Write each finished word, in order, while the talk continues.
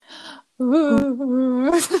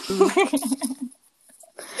Ooh.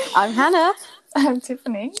 I'm Hannah. I'm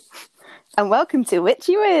Tiffany. And welcome to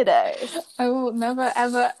Witchy Weirdos. I will never,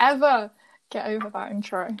 ever, ever get over that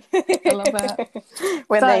intro. I love it.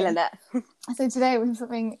 We're nailing it. So today we have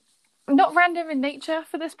something not random in nature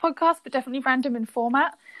for this podcast, but definitely random in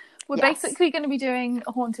format. We're basically going to be doing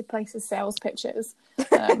haunted places sales pitches.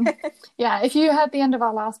 If you heard the end of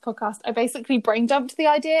our last podcast, I basically brain dumped the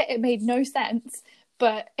idea. It made no sense,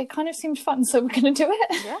 but it kind of seemed fun, so we're going to do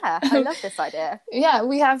it. Yeah, I love this idea. Yeah,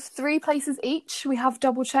 we have 3 places each. We have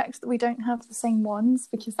double checked that we don't have the same ones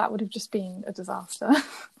because that would have just been a disaster.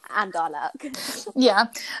 And our luck. Yeah.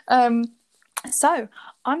 So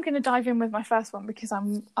I'm going to dive in with my first one because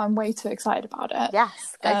I'm way too excited about it.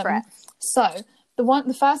 Yes, go for it. So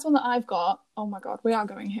the first one that I've got, oh my God, we are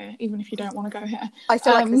going here, even if you don't want to go here. I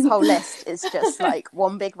feel like this whole list is just like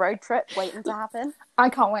one big road trip waiting to happen. I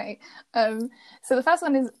can't wait. So the first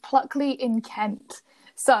one is Pluckley in Kent.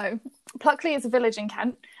 So Pluckley is a village in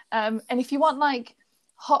Kent. And if you want like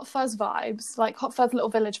Hot Fuzz vibes, like Hot Fuzz Little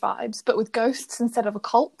Village vibes, but with ghosts instead of a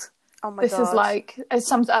cult. Oh my God. This is like, it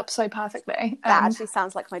sums it up so perfectly. That actually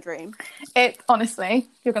sounds like my dream. It, honestly,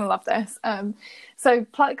 you're going to love this. So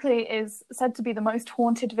Pluckley is said to be the most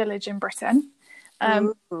haunted village in Britain.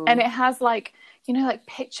 And it has like, you know, like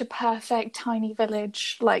picture perfect tiny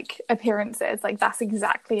village like appearances. Like that's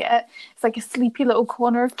exactly it. It's like a sleepy little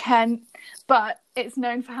corner of Kent, but it's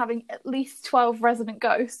known for having at least 12 resident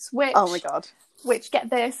ghosts, which, oh my God, which, get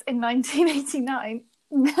this, in 1989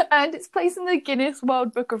 earned its place in the Guinness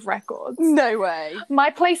World Book of Records. No way. My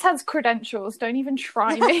place has credentials. Don't even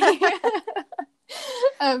try me.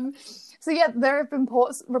 So yeah, there have been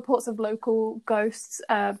reports of local ghosts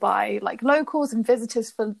by like locals and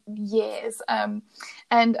visitors for years.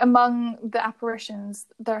 And among the apparitions,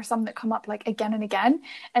 there are some that come up like again and again.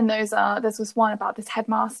 And there's this one about this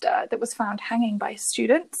headmaster that was found hanging by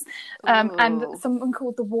students. And someone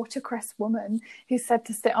called the Watercress Woman, who's said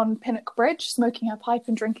to sit on Pinnock Bridge, smoking her pipe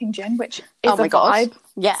and drinking gin, which is a vibe.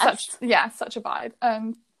 Yes. Such a vibe.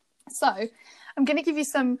 So I'm going to give you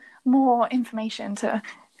some more information to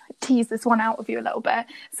tease this one out of you a little bit.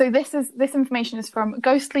 So this information is from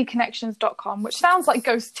ghostlyconnections.com, which sounds like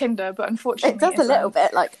ghost Tinder, but unfortunately it does a little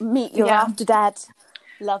bit like meet your after dead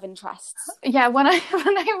love interests. Yeah, when I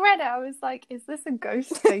read it, I was like, is this a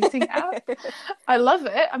ghost dating app? I love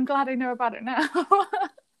it. I'm glad I know about it now.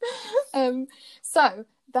 So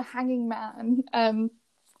the Hanging Man.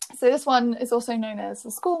 So this one is also known as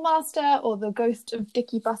the Schoolmaster or the Ghost of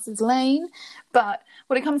Dicky Buss's Lane. But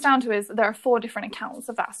what it comes down to is there are 4 different accounts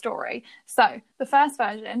of that story. So the first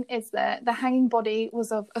version is that the hanging body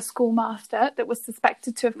was of a schoolmaster that was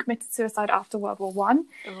suspected to have committed suicide after World War One.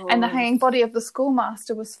 And the hanging body of the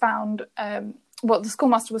schoolmaster was found, the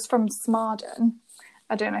schoolmaster was from Smarden.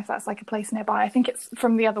 I don't know if that's like a place nearby. I think it's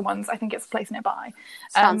from the other ones. I think it's a place nearby.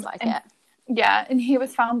 Sounds like it. Yeah, and he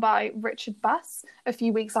was found by Richard Buss a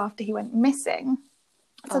few weeks after he went missing.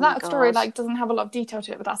 So that story like doesn't have a lot of detail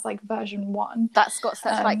to it, but that's like version 1. That's got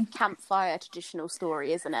such like campfire traditional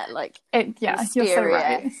story, isn't it? Like you're so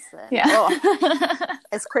right. Yeah,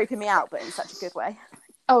 it's creeping me out, but in such a good way.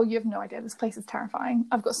 Oh, you have no idea. This place is terrifying.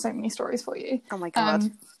 I've got so many stories for you. Oh my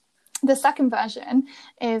God. The second version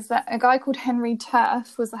is that a guy called Henry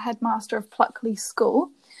Turf was the headmaster of Pluckley School.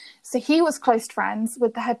 So he was close friends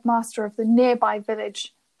with the headmaster of the nearby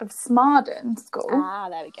village of Smarden School. Ah,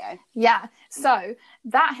 there we go. Yeah. So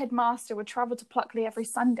that headmaster would travel to Pluckley every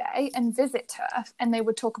Sunday and visit Turf, and they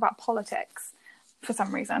would talk about politics for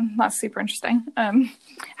some reason. That's super interesting.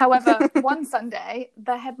 However, one Sunday,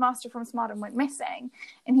 the headmaster from Smarden went missing,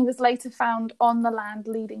 and he was later found on the land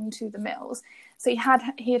leading to the mills. So he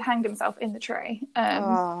had hanged himself in the tree.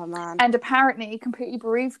 Oh, man. And apparently, completely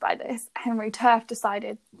bereaved by this, Henry Turf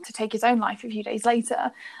decided to take his own life a few days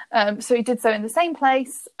later. So he did so in the same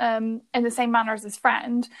place, in the same manner as his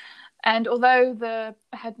friend. And although the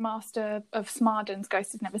headmaster of Smarden's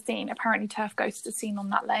ghost is never seen, apparently Turf ghost is seen on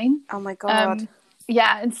that lane. Oh, my God.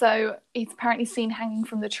 Yeah, and so he's apparently seen hanging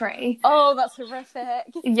from the tree. Oh, that's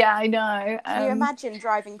horrific. Yeah, I know. Can you imagine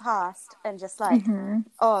driving past and just like,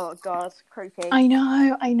 oh God, creepy. I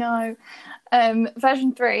know.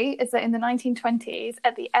 Version 3 is that in the 1920s,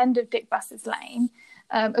 at the end of Dick Buss's Lane,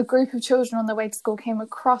 a group of children on their way to school came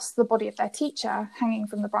across the body of their teacher hanging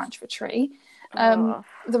from the branch of a tree.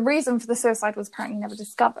 The reason for the suicide was apparently never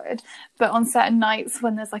discovered, but on certain nights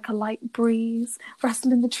when there's like a light breeze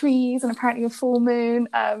rustling the trees and apparently a full moon,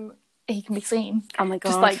 he can be seen. Oh my God.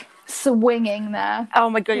 Just like swinging there. Oh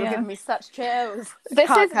my God, you're giving me such chills.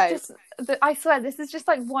 I swear, this is just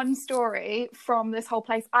like one story from this whole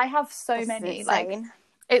place. I have so many. Insane. Like,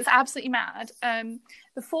 it's absolutely mad.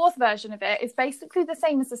 the fourth version of it is basically the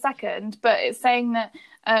same as the second, but it's saying that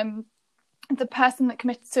the person that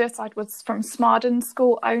committed suicide was from Smarden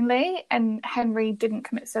School only, and Henry didn't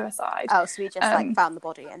commit suicide. Oh, so he just found the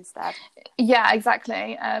body instead. Yeah,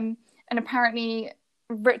 exactly. And apparently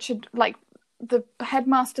Richard, like the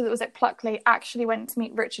headmaster that was at Pluckley, actually went to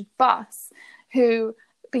meet Richard Buss, who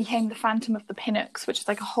became the Phantom of the Pinnocks, which is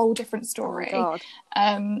like a whole different story. Oh, God.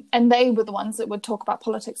 And they were the ones that would talk about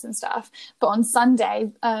politics and stuff. But on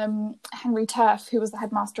Sunday, Henry Turf, who was the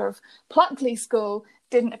headmaster of Pluckley School,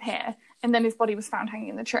 didn't appear, and then his body was found hanging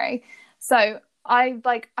in the tree. So I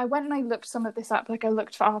went and I looked some of this up, like I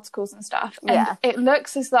looked for articles and stuff, and it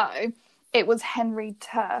looks as though it was Henry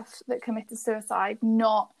Turf that committed suicide,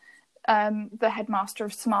 not the headmaster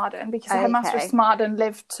of Smarden, because the headmaster of Smarden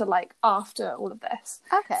lived to like after all of this.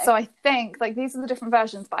 So I think like these are the different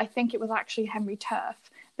versions, but I think it was actually Henry Turf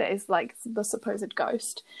that is like the supposed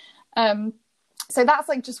ghost. So that's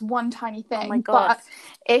like just one tiny thing. Oh my God. But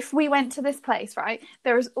if we went to this place, right,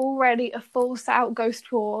 there is already a full out ghost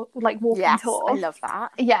tour, like walking tour. I love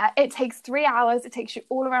that. Yeah, it takes 3 hours. It takes you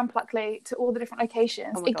all around Pluckley to all the different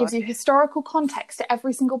locations. It gives you historical context to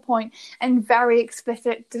every single point and very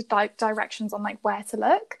explicit directions on like where to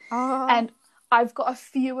look. And I've got a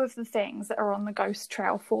few of the things that are on the ghost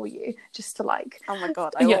trail for you, just to like. Oh my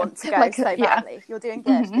God, I want to go like, so badly. You're doing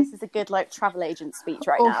good. Mm-hmm. This is a good like travel agent speech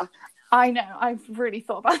right now. I know, I've really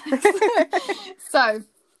thought about this. So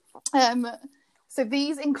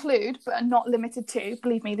these include, but are not limited to,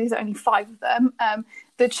 believe me, these are only 5 of them,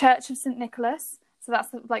 the Church of St. Nicholas. So that's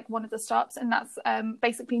like one of the stops, and that's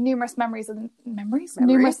basically numerous members of the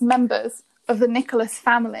Nicholas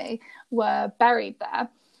family were buried there.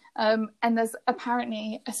 And there's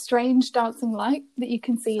apparently a strange dancing light that you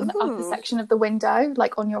can see in the upper section of the window,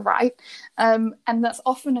 like on your right. And that's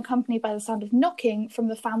often accompanied by the sound of knocking from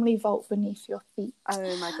the family vault beneath your feet.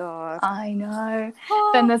 Oh my God. I know.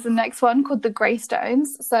 Then there's the next one called the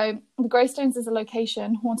Greystones. So the Greystones is a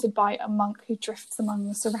location haunted by a monk who drifts among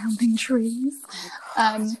the surrounding trees.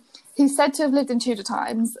 He's said to have lived in Tudor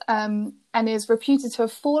times, and is reputed to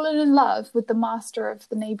have fallen in love with the master of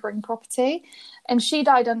the neighbouring property. And she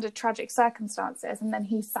died under tragic circumstances, and then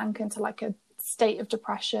he sank into like a state of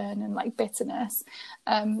depression and like bitterness.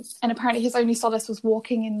 And apparently his only solace was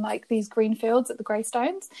walking in like these green fields at the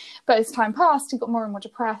Greystones. But as time passed, he got more and more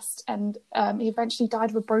depressed, and he eventually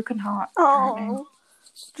died of a broken heart. Oh.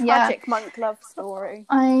 Tragic monk love story.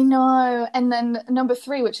 I know. And then number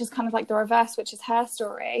 3, which is kind of like the reverse, which is her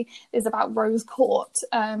story, is about Rose Court.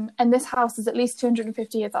 And this house is at least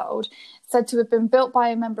 250 years old, said to have been built by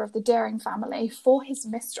a member of the Deering family for his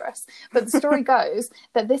mistress. But the story goes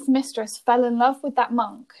that this mistress fell in love with that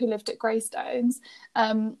monk who lived at Greystones.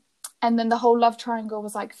 And then the whole love triangle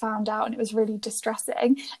was like found out, and it was really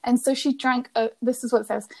distressing. And so she drank, this is what it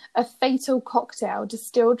says, a fatal cocktail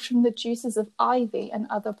distilled from the juices of ivy and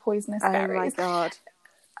other poisonous berries. Oh my God.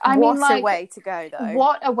 What a way to go, though.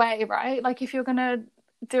 What a way, right? Like if you're going to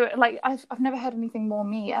do it, like I've never heard anything more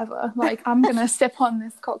me ever. Like I'm going to sip on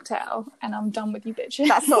this cocktail and I'm done with you bitches.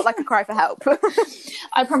 That's not like a cry for help.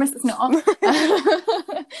 I promise it's not.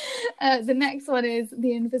 The next one is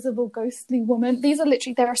the Invisible Ghostly Woman. These are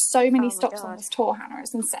literally, there are so many stops on this tour, Hannah.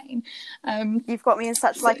 It's insane. You've got me in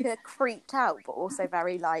such like a creeped out, but also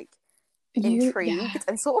very like intrigued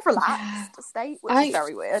and sort of relaxed state, which is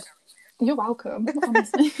very weird. You're welcome,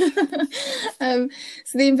 honestly. So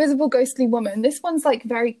the Invisible Ghostly Woman, this one's like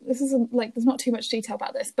there's not too much detail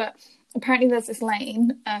about this, but apparently there's this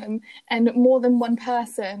lane, and more than one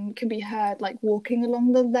person can be heard like walking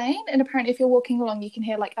along the lane. And apparently if you're walking along, you can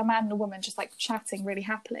hear like a man and a woman just like chatting really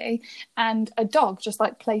happily, and a dog just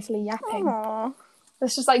like playfully yapping. Aww.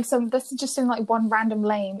 This is just in like one random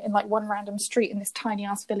lane in like one random street in this tiny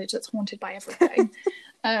ass village that's haunted by everything.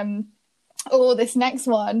 This next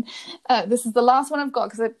one, this is the last one I've got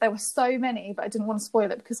because there were so many, but I didn't want to spoil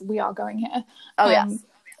it because we are going here. Yes.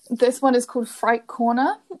 This one is called Fright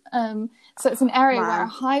Corner. So it's an area where a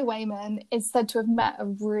highwayman is said to have met a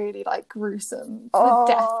really like gruesome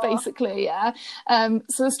death, basically. Yeah.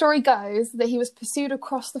 So the story goes that he was pursued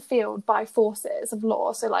across the field by forces of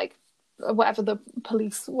law. So like whatever the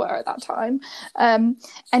police were at that time, and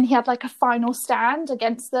he had like a final stand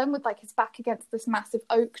against them with like his back against this massive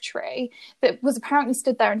oak tree that was apparently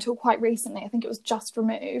stood there until quite recently. I think it was just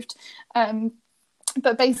removed,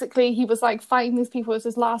 but basically he was like fighting these people as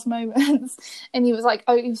his last moments, and he was like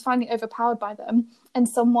he was finally overpowered by them, and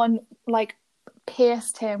someone like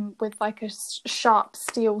pierced him with like a sharp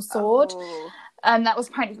steel sword. And that was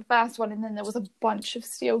apparently the first one, and then there was a bunch of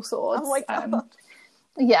steel swords. Oh my God.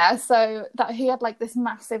 Yeah, so that he had like this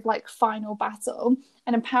massive like final battle,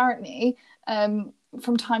 and apparently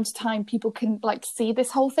from time to time people can like see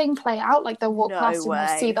this whole thing play out, like they'll walk past and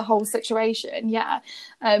they'll see the whole situation.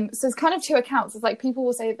 So it's kind of two accounts. It's like people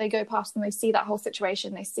will say that they go past and they see that whole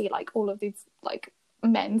situation, they see like all of these like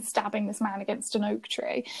men stabbing this man against an oak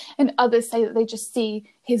tree, and others say that they just see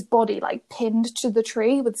his body like pinned to the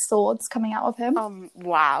tree with swords coming out of him.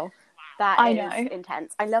 Wow, that is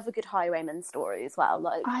intense. I love a good highwayman story as well.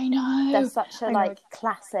 Like, I know, there's such a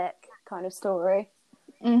classic kind of story.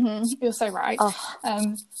 You're so right.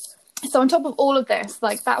 So on top of all of this,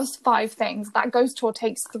 like, that was 5 things. That ghost tour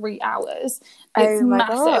takes 3 hours. It's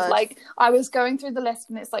massive. God. Like, I was going through the list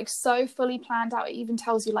and it's like so fully planned out. It even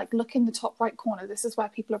tells you, like, look in the top right corner. This is where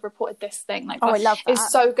people have reported this thing. Like, I love that.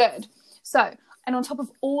 It's so good. So, and on top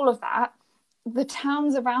of all of that, the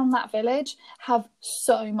towns around that village have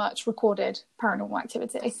so much recorded paranormal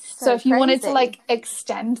activity. So if you wanted to like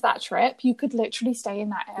extend that trip, you could literally stay in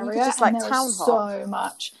that area. You could just like town so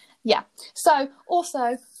much. Yeah. So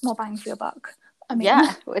also more bang for your buck. I mean,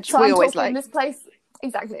 which we always like. This place,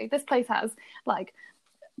 exactly. This place has like,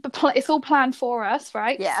 it's all planned for us,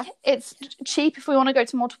 right? Yeah. It's cheap if we want to go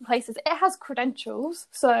to multiple places. It has credentials,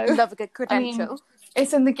 so love a good credential. I mean,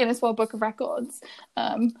 it's in the Guinness World Book of Records,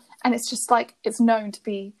 and it's just like, it's known to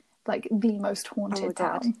be like the most haunted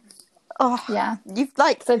town. Oh yeah, you've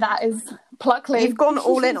like, so that is Pluckley. You've gone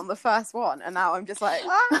all in on the first one, and now I'm just like,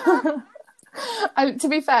 to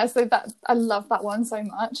be fair, so that I love that one so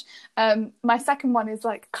much. My second one is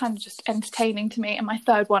like kind of just entertaining to me, and my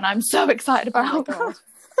third one I'm so excited about. Oh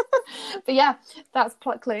but yeah, that's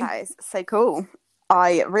Pluckley. That is so cool.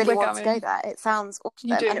 I really want to go there. It sounds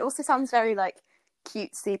awesome, and it also sounds very like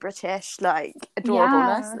cutesy British, like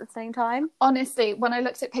adorableness at the same time. Honestly, when I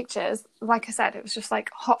looked at pictures, like I said, it was just like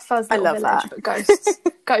hot fuzz little village, but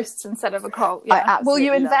ghosts instead of a cult. Will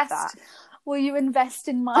you invest? Will you invest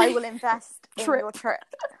in my? I will invest in your trip.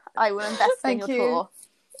 I will invest in your tour.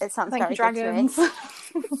 It sounds very good to me.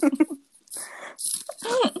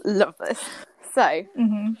 Love this. So,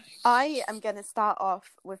 I am going to start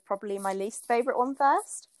off with probably my least favourite one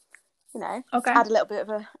first. You know, add a little bit of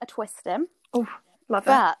a twist in. Oh, love it.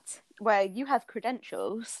 But where you have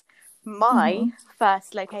credentials, my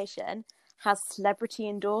first location has celebrity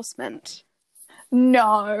endorsement.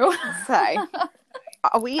 No. So,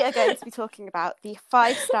 we are going to be talking about the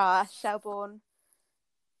 5-star Shelbourne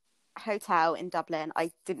Hotel in Dublin.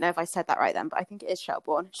 I didn't know if I said that right then, but I think it is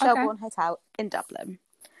Shelbourne. Shelbourne Hotel in Dublin.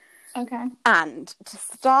 Okay. And to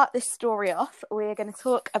start this story off, we're going to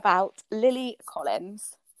talk about Lily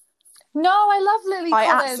Collins. No, I love Lily Collins.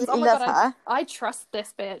 I absolutely love her. I trust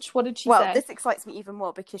this bitch. What did she say? Well, this excites me even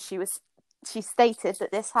more because she stated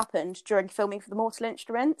that this happened during filming for The Mortal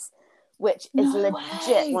Instruments, which is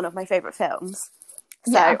legit one of my favourite films.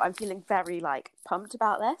 So I'm feeling very like pumped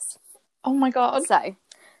about this. Oh my god. So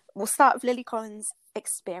we'll start with Lily Collins'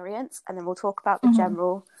 experience, and then we'll talk about the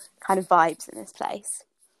general kind of vibes in this place.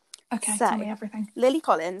 Okay, so, tell me everything. Lily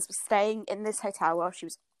Collins was staying in this hotel while she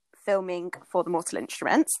was filming for The Mortal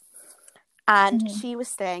Instruments. And she was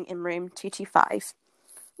staying in room 225,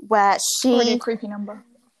 where she already a creepy number.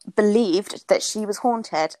 Believed that she was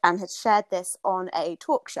haunted and had shared this on a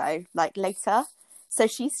talk show, like, later. So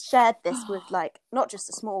she shared this with, like, not just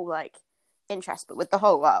a small, like, interest, but with the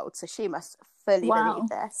whole world. So she must fully believe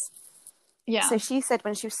this. Yeah. So she said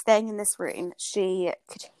when she was staying in this room, she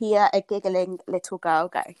could hear a giggling little girl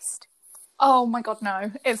ghost. Oh my god,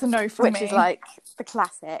 no. It's a no from me. Which is, like, the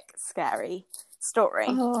classic scary story.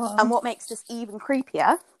 And what makes this even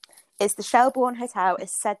creepier is the Shelbourne Hotel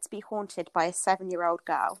is said to be haunted by a 7-year-old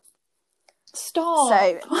girl. Stop.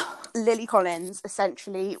 So Lily Collins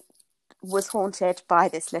essentially was haunted by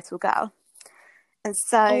this little girl. And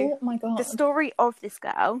so the story of this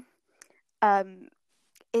girl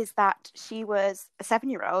is that she was a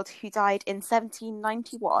 7-year-old who died in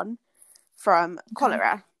 1791 from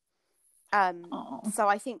cholera. So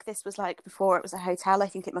I think this was like before it was a hotel. I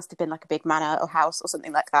think it must have been like a big manor or house or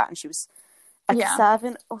something like that, and she was a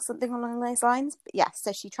servant or something along those lines. But yes,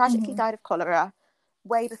 so she tragically died of cholera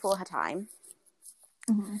way before her time,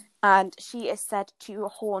 and she is said to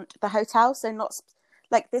haunt the hotel. So not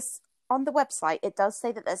like this on the website. It does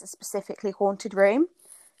say that there's a specifically haunted room,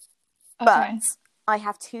 but I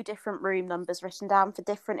have 2 different room numbers written down for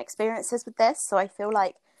different experiences with this. So I feel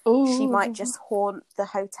like she might just haunt the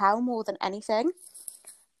hotel more than anything.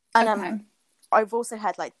 And I've also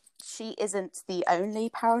heard, like, she isn't the only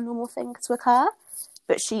paranormal thing to occur,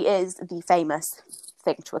 but she is the famous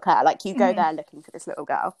thing to occur. Like, you go there looking for this little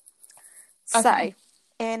girl. So,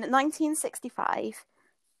 in 1965,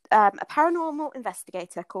 a paranormal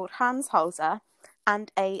investigator called Hans Holzer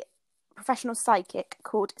and a professional psychic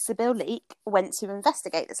called Sybil Leek went to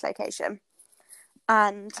investigate this location.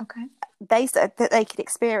 And Okay. they said that they could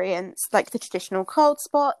experience like the traditional cold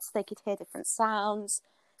spots, they could hear different sounds,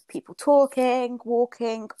 people talking,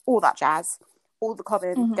 walking, all that jazz, all the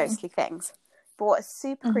common ghostly things. But what is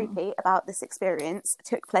super creepy about this experience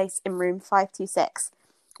took place in room 526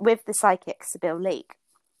 with the psychic Sibyl Leek.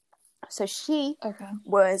 So she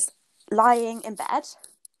was lying in bed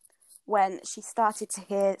when she started to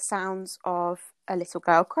hear sounds of a little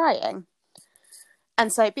girl crying.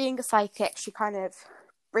 And so being a psychic, she kind of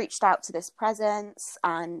reached out to this presence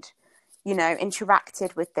and, you know,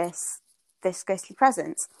 interacted with this ghostly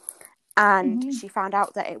presence. And she found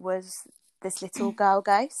out that it was this little girl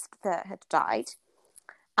ghost that had died.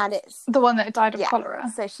 And it's the one that died of cholera.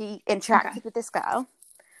 So she interacted with this girl,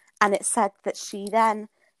 and it said that she then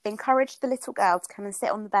encouraged the little girl to come and sit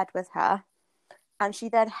on the bed with her, and she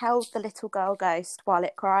then held the little girl ghost while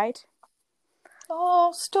it cried.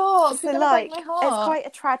 Oh, stop. So, like, it's quite a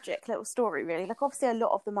tragic little story, really. Like, obviously a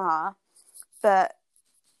lot of them are, but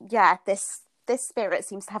yeah, this spirit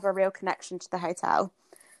seems to have a real connection to the hotel.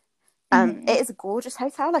 It is a gorgeous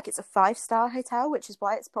hotel. Like, it's a 5-star hotel, which is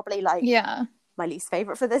why it's probably, like, my least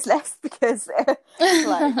favourite for this list, because,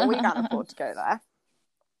 like, we can't afford to go there.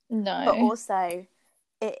 No. But also,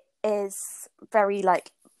 it is very,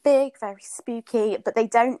 like, big, very spooky, but they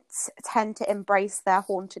don't tend to embrace their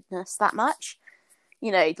hauntedness that much.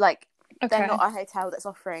 You know, like, they're not a hotel that's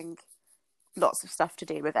offering lots of stuff to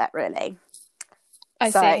do with it, really. I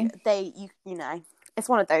see. You know, it's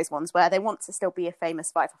one of those ones where they want to still be a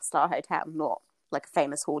famous 5-star hotel, not like a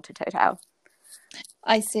famous haunted hotel.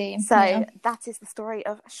 I see. So that is the story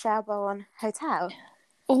of Sherborne Hotel.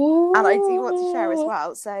 Ooh. And I do want to share as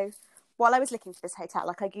well. So while I was looking for this hotel,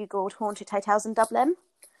 like, I googled haunted hotels in Dublin,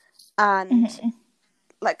 and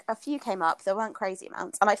like a few came up. There weren't crazy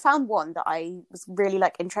amounts, and I found one that I was really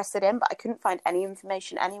like interested in, but I couldn't find any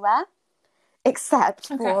information anywhere except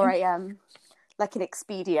for a like an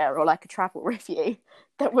Expedia or like a travel review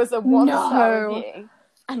that was a 1-star review.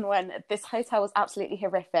 And when this hotel was absolutely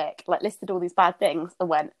horrific, like, listed all these bad things, and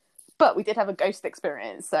went, but we did have a ghost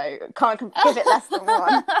experience, so can't give it less than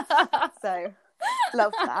 1. So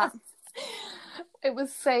love that. It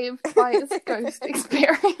was saved by its ghost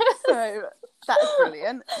experience. So that is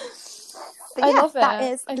brilliant. But I love it. That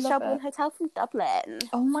is the Shelbourne Hotel from Dublin.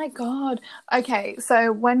 Oh my god. Okay,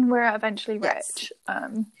 so when we're eventually rich,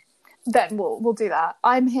 then we'll do that.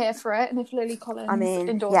 I'm here for it, and if Lily Collins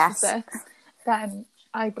endorses this, then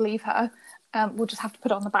I believe her. We'll just have to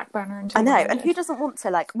put it on the back burner until I know, and who doesn't want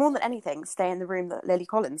to, like, more than anything, stay in the room that Lily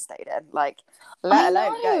Collins stayed in? Like, let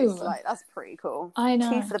alone ghosts. Like, that's pretty cool. I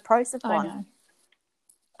know. 2 for the price of 1. I know.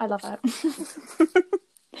 I love it.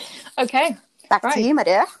 Okay. Back to you, my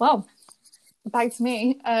dear. Well, back to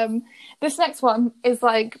me. This next one is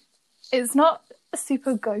like, it's not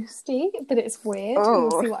super ghosty, but it's weird.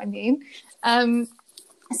 You'll see what I mean.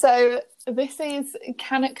 So this is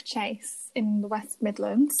Cannock Chase in the West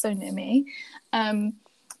Midlands, so near me.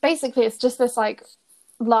 Basically, it's just this like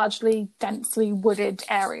largely densely wooded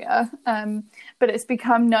area, but it's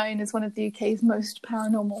become known as one of the UK's most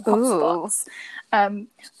paranormal hotspots.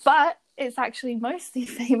 But it's actually mostly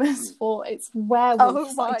famous for its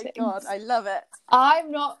werewolf sightings. Oh my god, I love it.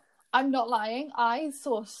 I'm not lying. I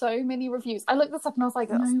saw so many reviews. I looked this up and I was like,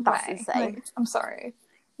 that's insane. Like, I'm sorry.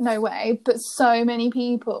 No way. But so many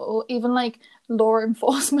people, even like law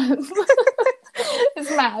enforcement.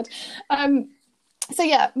 It's mad. So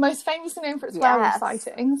yeah, most famously known for its werewolf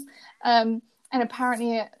sightings. And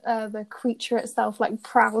apparently the creature itself like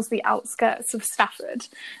prowls the outskirts of Stafford.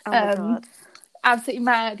 Oh my god. Absolutely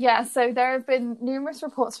mad. Yeah, so there have been numerous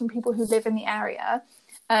reports from people who live in the area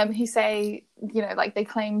who say, you know, like, they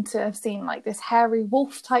claim to have seen like this hairy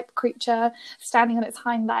wolf type creature standing on its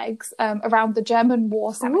hind legs around the German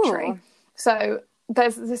War Cemetery. Ooh. So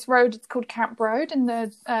there's this road, it's called Camp Road, and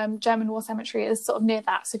the German War Cemetery is sort of near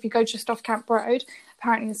that. So if you go just off Camp Road,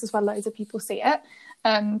 apparently this is where loads of people see it.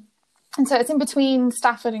 And so it's in between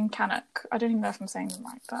Stafford and Cannock. I don't even know if I'm saying them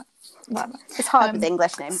right, but whatever. It's hard with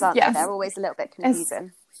English names, aren't they? They're always a little bit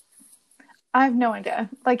confusing. I have no idea.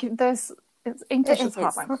 Like, English is a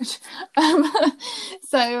hard language.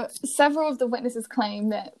 So several of the witnesses claim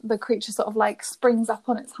that the creature sort of like springs up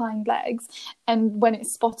on its hind legs, and when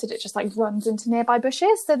it's spotted, it just like runs into nearby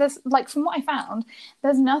bushes. So there's like, from what I found,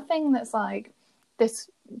 there's nothing that's like this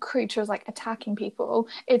creature is like attacking people.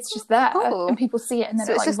 It's just there, and people see it, and then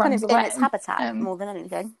so it it's like just runs kind of away. in its habitat more than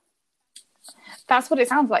anything. That's what it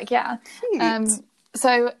sounds like. Yeah.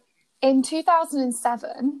 So in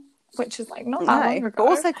 2007, which is like not that long ago, but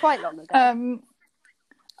also quite long ago.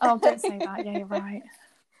 Oh, don't say that. Yeah, you're right.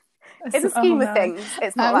 In the scheme of things,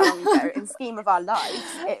 it's not that long ago. In the scheme of our lives,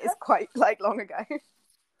 it is quite like long ago.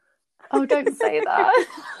 Oh, don't say that.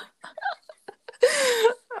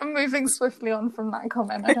 I'm moving swiftly on from that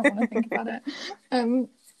comment. I don't want to think about it.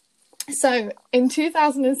 So in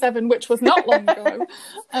 2007, which was not long ago,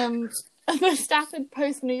 the Stafford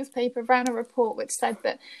Post newspaper ran a report which said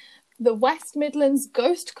that the West Midlands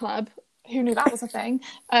Ghost Club, who knew that was a thing,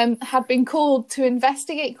 had been called to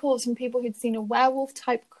investigate calls from people who'd seen a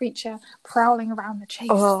werewolf-type creature prowling around the chase.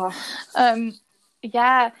 Oh.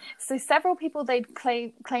 Yeah, so several people they'd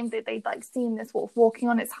claimed that they'd like seen this wolf walking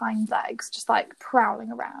on its hind legs, just like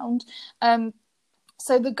prowling around.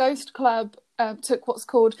 So the Ghost Club took what's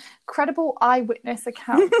called credible eyewitness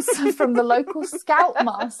accounts from the local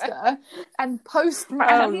scoutmaster and postman.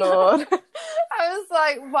 Oh Lord! I was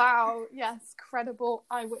like, wow, yes, credible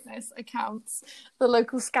eyewitness accounts. The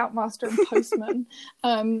local scoutmaster and postman.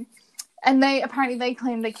 And they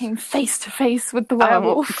claim they came face to face with the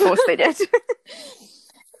werewolf. Of course they did.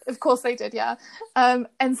 Of course they did, yeah.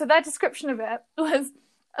 And so their description of it was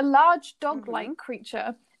a large dog-like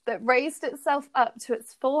creature that raised itself up to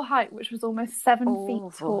its full height, which was almost 7 feet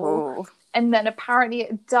tall. And then apparently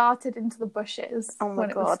it darted into the bushes. Oh my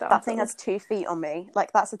God, that thing has 2 feet on me.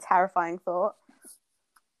 Like, that's a terrifying thought.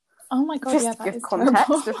 Oh my God, just yeah, to give context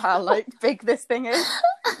terrible. Of how like big this thing is.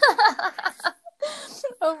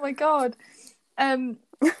 Oh my God.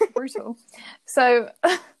 Brutal. So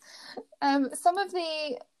some of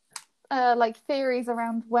the like theories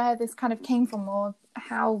around where this kind of came from or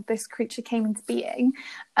how this creature came into being,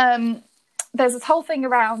 there's this whole thing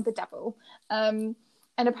around the devil, and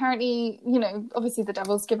apparently, you know, obviously the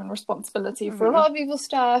devil's given responsibility for a lot of evil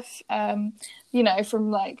stuff, you know, from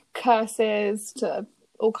like curses to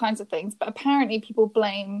all kinds of things, but apparently people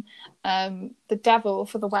blame the devil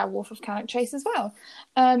for the werewolf of Cannock Chase as well.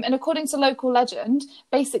 And according to local legend,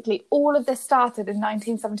 basically all of this started in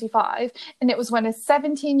 1975, and it was when a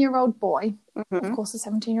 17-year-old boy, of course a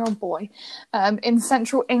 17-year-old boy, in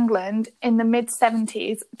central England in the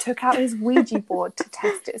mid-70s took out his Ouija board to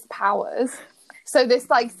test its powers. So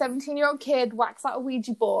this like 17-year-old kid whacks out a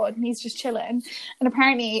Ouija board and he's just chilling, and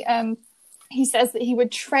apparently he says that he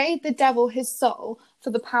would trade the devil his soul for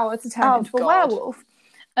the power to turn into a werewolf.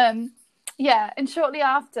 Yeah, and shortly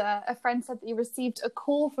after, a friend said that he received a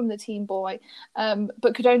call from the teen boy,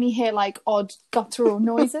 but could only hear like odd guttural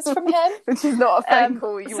noises from him. Which is not a phone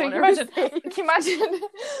call you want to receive. Can you imagine?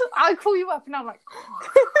 I call you up and I'm like...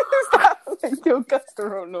 Is that like your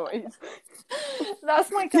guttural noise?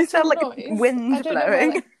 That's my guttural noise. You sound like a wind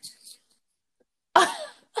blowing.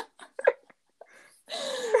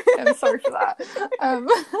 I'm sorry for that.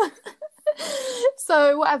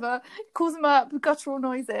 So whatever, calls him up, guttural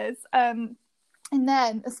noises, and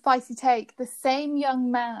then a spicy take, the same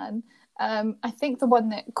young man, I think the one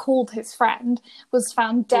that called his friend, was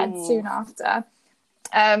found dead soon after,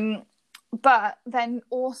 but then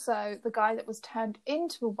also the guy that was turned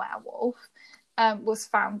into a werewolf was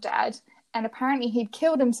found dead, and apparently he'd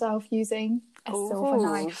killed himself using a silver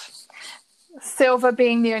knife. Silver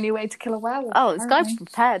being the only way to kill a werewolf. Oh, this guy was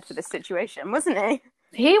prepared for this situation, wasn't he?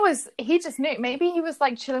 He just knew. Maybe he was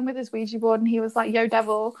like chilling with his Ouija board and he was like, yo,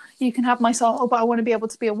 devil, you can have my soul, but I want to be able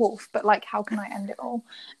to be a wolf. But like, how can I end it all?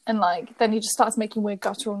 And like, then he just starts making weird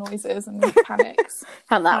guttural noises and panics.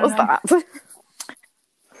 And that was that.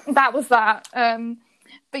 That was that.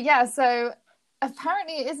 But yeah, so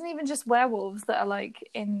apparently it isn't even just werewolves that are like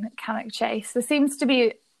in Cannock Chase. There seems to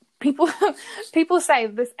be people say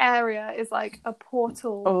this area is like a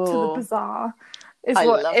portal to the bazaar. Is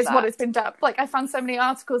what it's been dubbed. Like, I found so many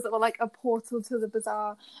articles that were like a portal to the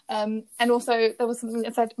bazaar, and also there was something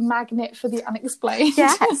that said magnet for the unexplained.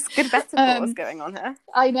 Yes, good metaphors going on here.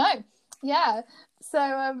 I know, yeah. So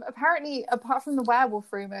apparently, apart from the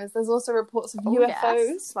werewolf rumours, there's also reports of UFOs,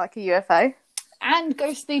 yes. Like a UFO, and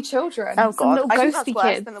ghostly children. Oh God, little I think ghosty that's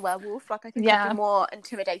worse kids than the werewolf. Like, I think I'd be more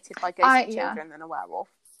intimidated by ghostly children than a werewolf.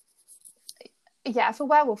 Yeah, if a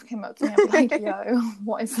werewolf came up to me, I'd be like, yo,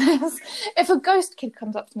 what is this? If a ghost kid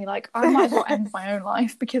comes up to me, like, I might as well end my own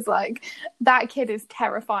life because, like, that kid is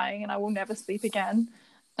terrifying and I will never sleep again.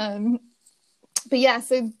 But yeah,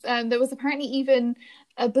 so there was apparently even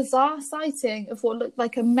a bizarre sighting of what looked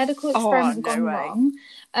like a medical experiment gone wrong.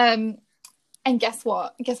 And guess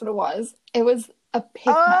what? Guess what it was? It was a pig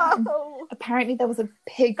man. Apparently there was a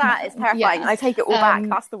pig man. That is terrifying. Yeah. I take it all back.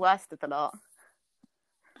 That's the worst of the lot.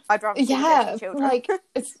 I'd rather children. Like,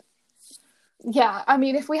 it's... Yeah, I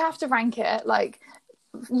mean, if we have to rank it, like,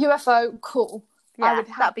 UFO, cool. Yeah, I would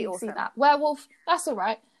happily see that. Werewolf, that's all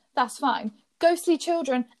right. That's fine. Ghostly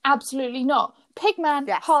children, absolutely not. Pigman,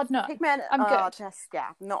 hard no. Pigmen I'm are good. just,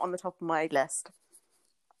 not on the top of my list.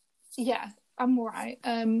 Yeah, I'm all right.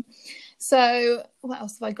 So what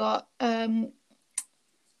else have I got?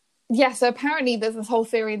 Yeah, so apparently there's this whole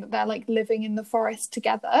theory that they're like living in the forest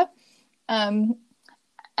together. And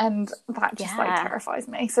that just like terrifies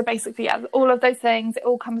me. So basically, yeah, all of those things, it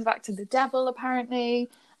all comes back to the devil apparently.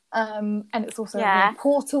 And it's also a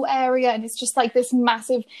portal area, and it's just like this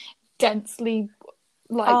massive, densely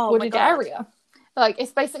like wooded area. Like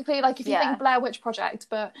it's basically like if you think Blair Witch Project,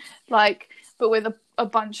 but with a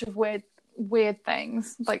bunch of weird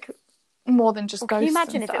things, like more than just ghosts. Can you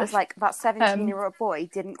imagine if it was like that 17-year-old boy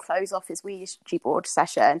didn't close off his Ouija board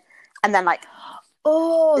session and then like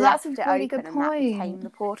that's a really good point. That became the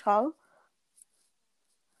portal.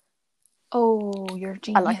 Oh, you're a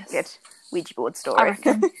genius. I like a good Ouija board story.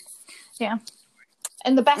 Yeah.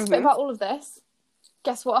 And the best bit about all of this,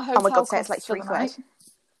 guess what a hotel costs? It's like £3.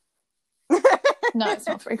 No, it's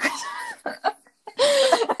not £3.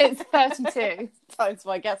 It's 32. Times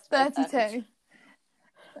my guess. 32.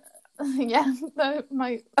 Yeah,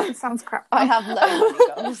 it sounds crap. I have low money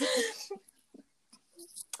goals.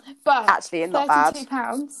 But actually, not bad.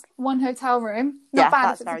 £32, one hotel room. Not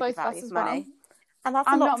bad if it's both of us as money. Well. And that's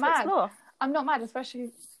a lot to explore. I'm not mad,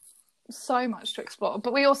 especially so much to explore.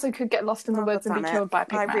 But we also could get lost in the woods and be killed by a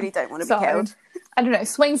pigman. I really don't want to be killed. I don't know,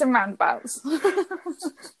 swings and roundabouts.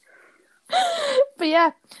 But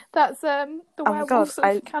yeah, that's the werewolves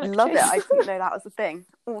of Cannock I love it. I didn't know that was a thing.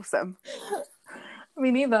 Awesome. Me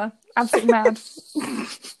neither. Absolutely mad.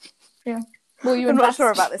 Yeah. I'm not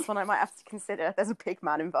sure about this one. I might have to consider. There's a pig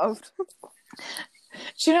man involved.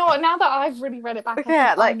 Do you know what? Now that I've really read it back,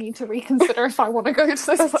 I need to reconsider if I want to go to this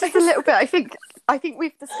place. Just a little bit. I think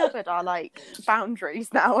we've discovered our like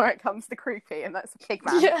boundaries now where it comes to creepy, and that's a pig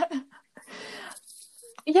man.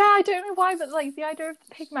 Yeah, I don't know why, but like the idea of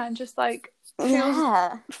the pig man just like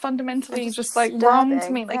feels fundamentally just like wrong to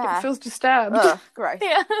me. Like it feels disturbed. Ugh, gross.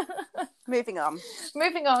 Yeah. Moving on.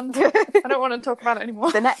 I don't want to talk about it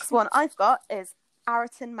anymore. The next one I've got is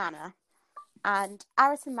Arreton Manor. And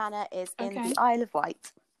Arreton Manor is in the Isle of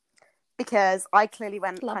Wight. Because I clearly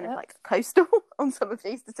went like coastal on some of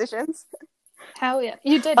these decisions. Hell yeah.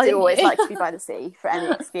 You did, I always like to be by the sea for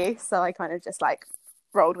any excuse. So I kind of just like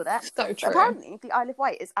rolled with it. So true. But apparently the Isle of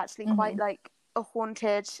Wight is actually quite like a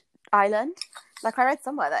haunted island. Like I read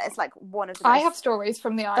somewhere that it's like one of the I have stories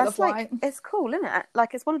from the Isle of Wight. It's cool, isn't it?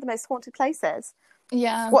 Like it's one of the most haunted places.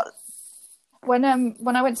 Yeah. What? When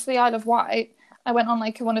I went to the Isle of Wight, I went on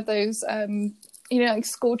like one of those like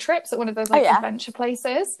school trips at one of those like adventure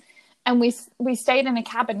places, and we stayed in a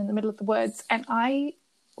cabin in the middle of the woods, and I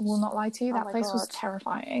will not lie to you, that place was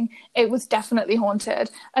terrifying. It was definitely haunted.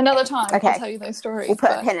 Another time I'll tell you those stories. We'll put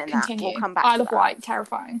a pin in that. We'll come back Isle to of Wight,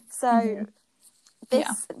 terrifying. So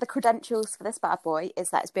the credentials for this bad boy is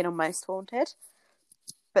that it's been on Most Haunted,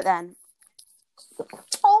 but then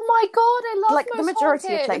oh my god, I love like Most the majority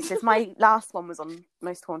Haunted. of places. My last one was on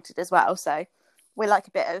Most Haunted as well, so we're like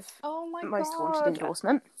a bit of Most Haunted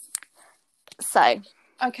endorsement. So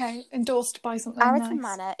endorsed by something. Arreton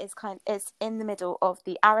Manor is in the middle of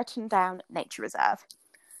the Arreton Down Nature Reserve.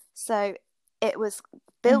 So it was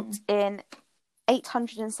built in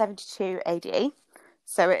 872 AD.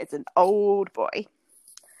 So it is an old boy.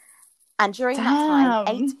 And during that time,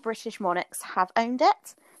 8 British monarchs have owned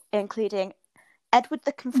it, including Edward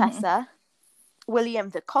the Confessor, William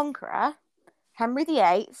the Conqueror, Henry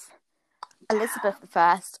VIII, Elizabeth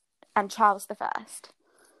I, and Charles I.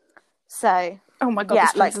 So, oh my god,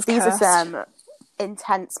 these are some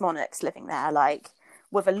intense monarchs living there, like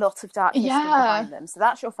with a lot of dark history behind them. So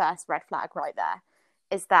that's your first red flag right there.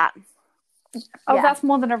 Is that? Oh, that's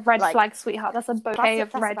more than a red flag, sweetheart. That's a bouquet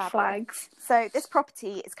of red flags. So this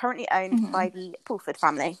property is currently owned by the Pulford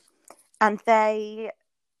family, and they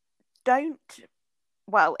don't.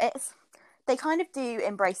 Well, they kind of do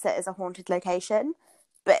embrace it as a haunted location,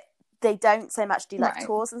 but they don't so much do like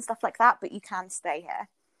tours and stuff like that. But you can stay here.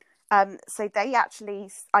 So they actually,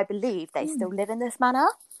 I believe, they still live in this manor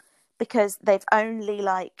because they've only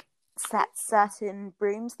like set certain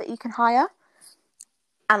rooms that you can hire.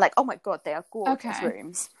 And like, oh my god, they are gorgeous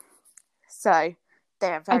rooms. So they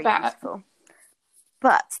are very beautiful.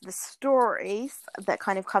 But the stories that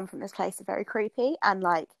kind of come from this place are very creepy. And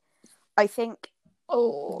like, I think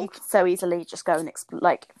you could so easily just go and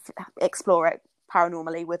explore it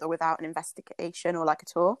paranormally with or without an investigation or like a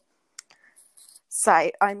tour.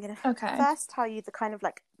 So I'm going to first tell you the kind of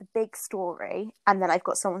like the big story. And then I've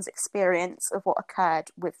got someone's experience of what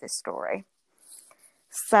occurred with this story.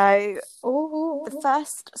 So the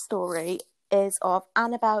first story is of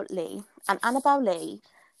Annabel Lee. And Annabel Lee,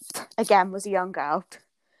 again, was a young girl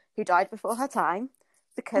who died before her time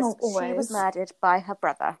because she was murdered by her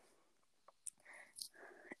brother.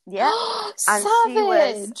 Yeah. And she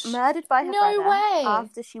was Savage. murdered by her No brother way.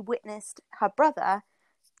 after she witnessed her brother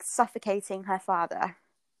suffocating her father.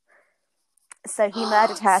 So he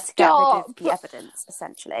murdered her to get rid of the evidence,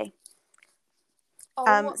 essentially.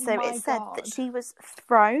 Oh So my it said God. that she was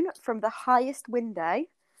thrown from the highest window,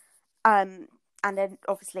 and then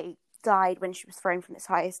obviously died when she was thrown from this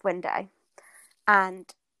highest window.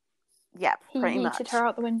 And yeah, pretty much. He yeeted her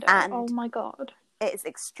out the window. And oh my God. It's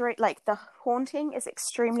extreme. Like, the haunting is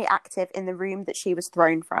extremely active in the room that she was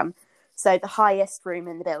thrown from. So the highest room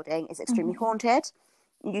in the building is extremely haunted.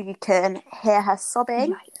 You can hear her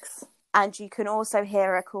sobbing. Yikes. And you can also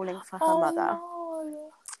hear her calling for her mother.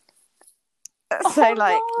 No. So,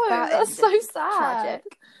 like, no, that's so sad.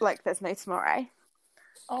 tragic. Like, there's no tomorrow.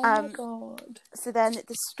 Oh my God. So then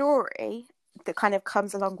the story that kind of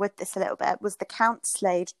comes along with this a little bit was the Count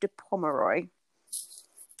Slade de Pomeroy.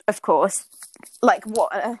 Of course. Like,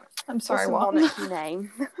 what a monarchy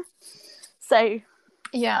name. So...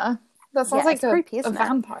 Yeah. That sounds like creepy, a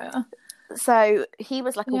vampire. So he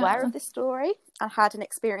was, like, aware of this story and had an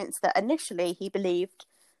experience that initially he believed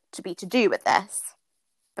to be to do with this.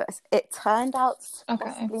 But it turned out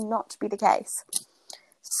possibly not to be the case.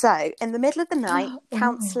 So, in the middle of the night,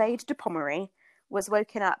 Count Slade de Pomeroy was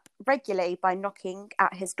woken up regularly by knocking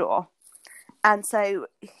at his door. And so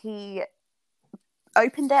he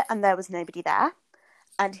opened it and there was nobody there.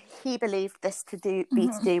 And he believed this to be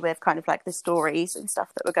to do with kind of like the stories and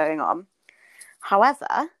stuff that were going on.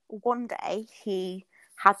 However, one day he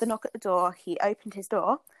had the knock at the door, he opened his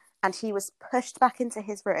door, and he was pushed back into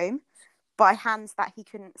his room by hands that he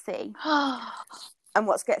couldn't see. And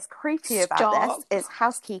what gets creepy about this is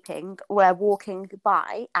housekeeping were walking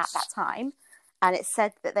by at that time, and it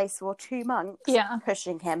said that they saw two monks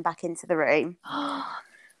pushing him back into the room.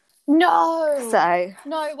 No! So...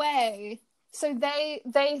 No way! So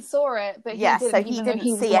they saw it, but he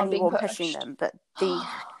didn't see anyone pushing them, but the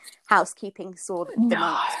housekeeping saw the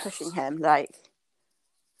monks pushing him. Like,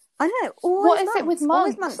 I know. What is it with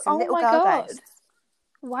monks? And little girl ghosts.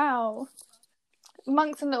 Wow.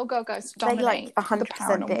 Monks and little girl ghosts dominate the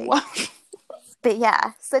paranormal world. But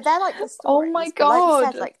yeah, so they're like the stories. Oh my God. Like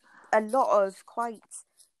you said, like, a lot of quite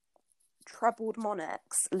troubled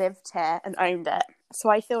monarchs lived here and owned it. So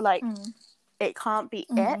I feel like it can't be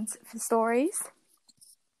it for stories.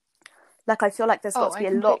 Like, I feel like there's got to be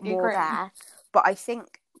a lot more there. But I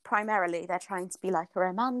think primarily they're trying to be like a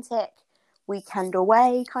romantic weekend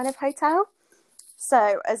away kind of hotel.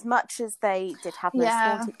 So as much as they did have Most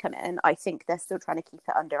Haunted come in, I think they're still trying to keep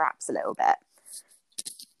it under wraps a little bit.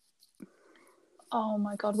 Oh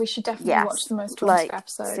my God, we should definitely watch the Most Haunted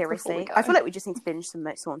episode. Seriously. I feel like we just need to binge some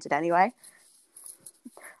Most Haunted anyway.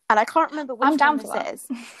 And I can't remember which one this is.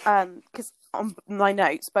 Because on my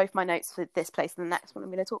notes, both my notes for this place and the next one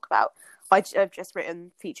I'm going to talk about, I've just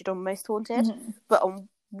written featured on Most Haunted. But on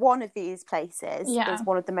one of these places is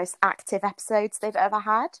one of the most active episodes they've ever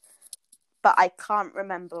had. But I can't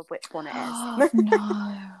remember which one it is.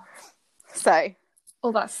 No. So.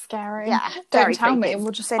 Oh, that's scary. Yeah. Don't tell me,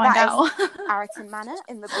 we'll just find out. Is Arreton Manor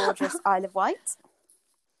in the gorgeous Isle of Wight.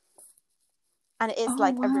 And it is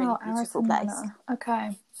a really beautiful place. Manor.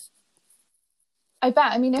 Okay. I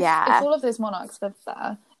bet. I mean, if all of those monarchs lived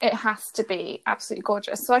there, it has to be absolutely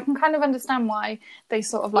gorgeous. So I can kind of understand why they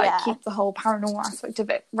sort of keep the whole paranormal aspect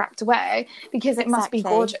of it wrapped away, because it must be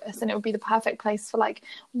gorgeous and it would be the perfect place for like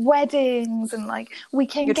weddings and like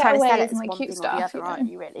weekend getaways and like cute stuff.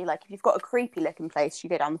 Aren't you really? Like, if you've got a creepy looking place, you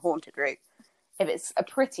go down the haunted route. If it's a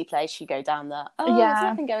pretty place, you go down the there's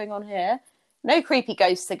nothing going on here. No creepy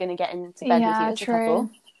ghosts are going to get into bed with you as a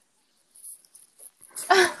couple.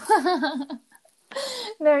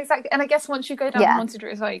 No, exactly. And I guess once you go down the haunted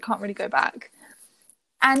route as well, you can't really go back.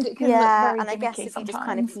 And it can look very and I guess if sometimes. you just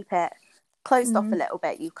kind of keep it closed off a little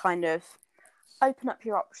bit, you kind of open up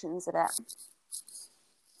your options a bit.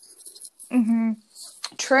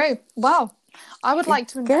 True. Well, I would like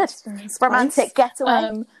to invest in this romantic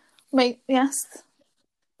getaway. Yes.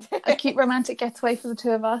 A cute romantic getaway for the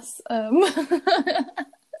two of us.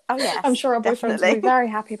 Oh yeah, I'm sure our boyfriends will be very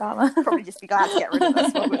happy about that. Probably just be glad to get rid of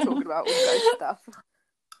us while we're talking about all ghost stuff.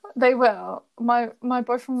 They will. My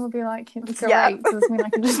boyfriend will be like, great, does this mean I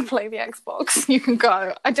can just play the Xbox? You can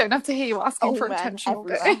go. I don't have to hear you asking for attention all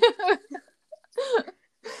day.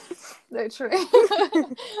 Literally.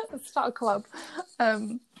 Let's start a club.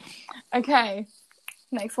 Okay,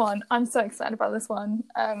 next one. I'm so excited about this one.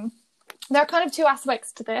 There are kind of two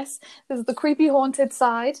aspects to this. There's the creepy haunted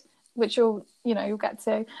side, which you'll get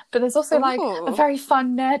to, but there's also like a very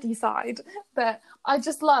fun nerdy side that I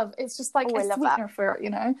just love. It's just like a sweetener for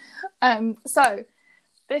it, So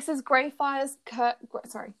this is Greyfriars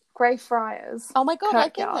Greyfriars. Oh my God,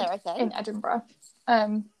 I've been Kirkyard there, I think. in Edinburgh.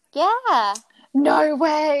 Yeah. No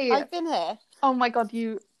way. I've been here. Oh my God,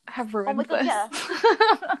 you have ruined my God, this. yeah.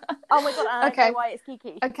 Oh my God, and I know why it's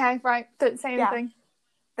Kiki. Okay, right. Don't say anything. Yeah.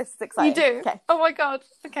 This is exciting. You do? Okay. Oh my God.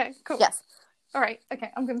 Okay, cool. Yes. All right. Okay,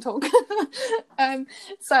 I'm going to talk.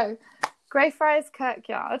 So, Greyfriars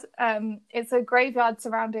Kirkyard. It's a graveyard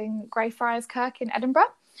surrounding Greyfriars Kirk in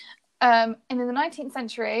Edinburgh. And in the 19th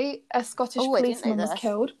century, a Scottish policeman was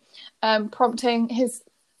killed, prompting his...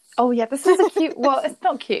 Oh, yeah, this is a cute... Well, it's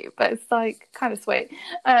not cute, but it's, like, kind of sweet.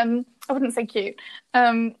 I wouldn't say cute.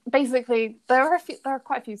 Basically, there are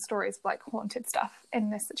quite a few stories of, like, haunted stuff in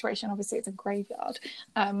this situation. Obviously, it's a graveyard.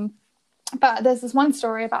 But there's this one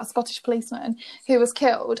story about a Scottish policeman who was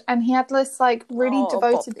killed, and he had this, like, really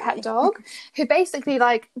devoted pet dog who basically,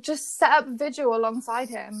 like, just set up vigil alongside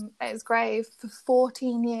him at his grave for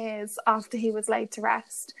 14 years after he was laid to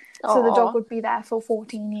rest. So the dog would be there for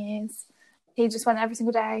 14 years. He just went every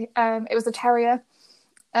single day. It was a terrier.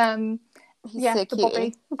 He's so cute.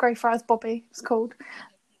 Bobby. Greyfriars Bobby, it's called.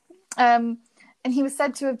 And he was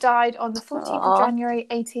said to have died on the 14th of January,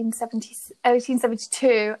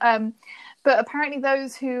 1872. But apparently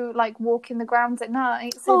those who, like, walk in the grounds at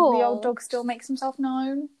night say the old dog still makes himself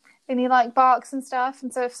known. And he, like, barks and stuff.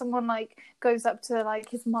 And so if someone, like, goes up to, like,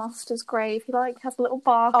 his master's grave, he, like, has a little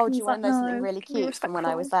bark. Oh, do you want to know something really cute from when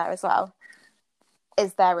I was there as well?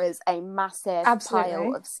 There is a massive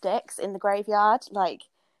pile of sticks in the graveyard, like,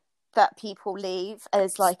 that people leave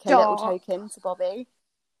as, like, a little token to Bobby.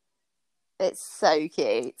 It's so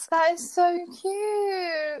cute. That is so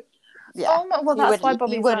cute. Yeah. Oh my, well, that's why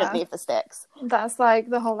Bobby's you wouldn't leave the sticks. That's, like,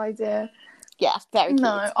 the whole idea. Yeah, very cute.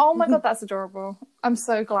 No. Oh my God, that's adorable. I'm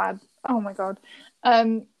so glad. Oh my God.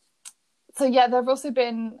 So yeah, there have also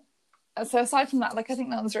been... So aside from that, like, I think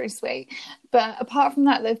that was really sweet. But apart from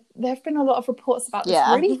that, there have been a lot of reports about this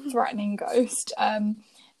really threatening ghost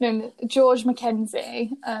named George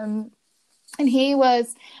Mackenzie. And he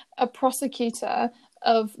was a prosecutor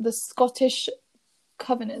of the Scottish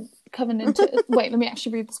Covenanters. Wait, let me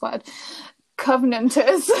actually read this word.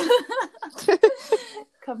 Covenanters.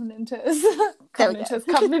 Covenanters.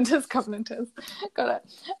 Got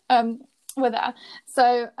it. Were there.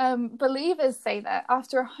 So believers say that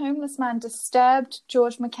after a homeless man disturbed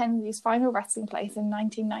George Mackenzie's final resting place in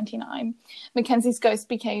 1999, Mackenzie's ghost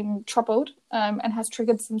became troubled and has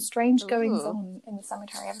triggered some strange goings on in the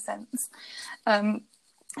cemetery ever since.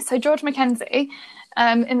 So George Mackenzie,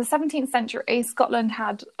 in the 17th century, Scotland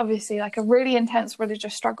had obviously, like, a really intense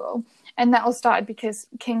religious struggle. And that all started because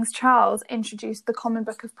King Charles introduced the Common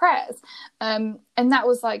Book of Prayers. And that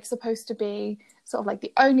was, like, supposed to be sort of, like,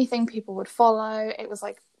 the only thing people would follow. It was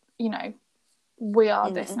like, you know, we are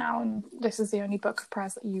this now, and this is the only book of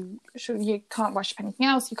prayers that you can't worship anything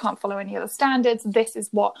else. You can't follow any other standards. This is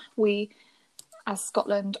what we, as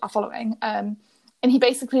Scotland, are following. And he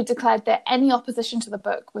basically declared that any opposition to the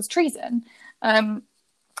book was treason. And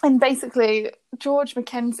basically, George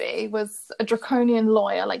Mackenzie was a draconian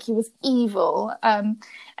lawyer, like, he was evil.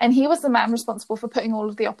 And he was the man responsible for putting all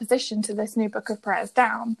of the opposition to this new book of prayers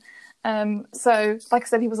down. So, like I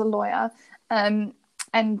said, he was a lawyer. And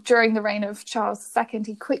during the reign of Charles II,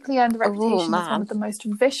 he quickly earned a reputation as one of the most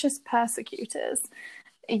vicious persecutors.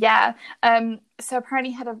 Yeah. So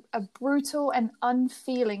apparently he had a brutal and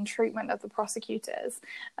unfeeling treatment of the prosecutors.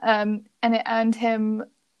 And it earned him,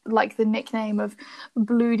 like, the nickname of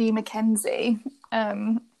Bloody Mackenzie.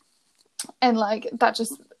 And, like, that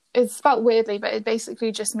just is spelled weirdly, but it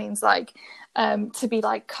basically just means, like, to be,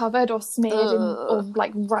 like, covered or smeared or,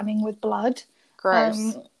 like, running with blood.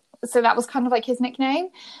 Gross. So that was kind of, like, his nickname.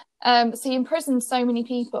 So he imprisoned so many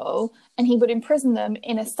people, and he would imprison them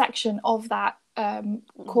in a section of that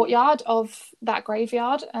courtyard of that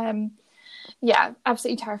graveyard. Yeah,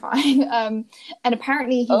 absolutely terrifying. And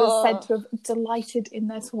apparently he was said to have delighted in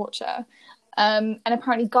their torture. And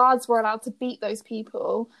apparently guards were allowed to beat those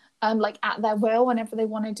people like, at their will, whenever they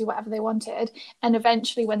wanted to do whatever they wanted. And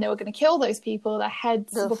eventually, when they were going to kill those people, their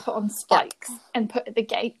heads were put on spikes and put at the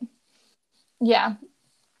gate. Yeah.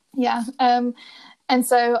 And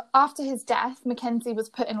so after his death, Mackenzie was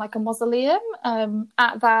put in, like, a mausoleum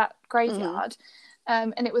at that graveyard.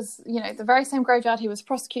 And it was, you know, the very same graveyard he was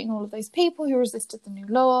prosecuting all of those people who resisted the new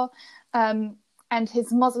law. And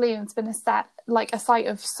his mausoleum's been a site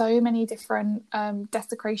of so many different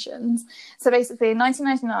desecrations. So basically, in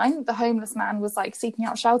 1999, the homeless man was, like, seeking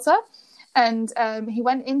out shelter. And he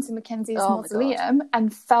went into Mackenzie's mausoleum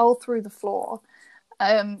and fell through the floor.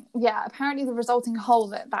 Apparently the resulting hole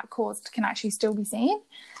that caused can actually still be seen.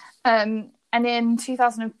 And in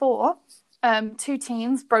 2004, 2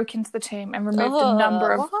 teens broke into the tomb and removed a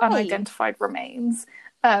number of unidentified remains.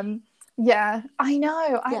 Yeah, I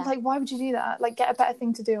know. Yeah. Like, why would you do that? Like, get a better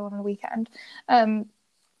thing to do on a weekend. And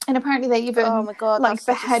apparently they Oh even my God, like that's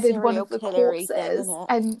such a beheaded one serial of the killery thing, corpses, isn't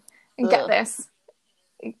it? and get Ugh. this.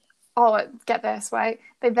 Oh, get this, right?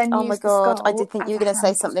 They then Oh my used the God, I skull did think you as were a going to say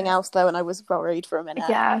hand something puppet. else though, and I was worried for a minute.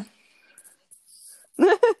 Yeah.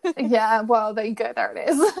 Yeah, well, there you go. There it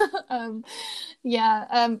is.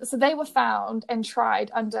 So they were found and tried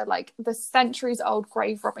under like the centuries-old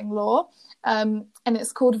grave robbing law, and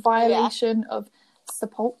it's called violation of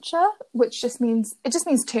sepulture, which just means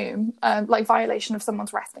tomb, like violation of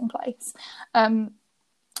someone's resting place.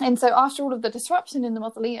 And so after all of the disruption in the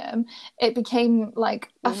mausoleum, it became like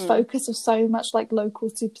a focus of so much like local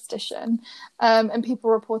superstition. And people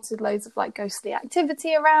reported loads of like ghostly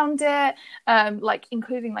activity around it, like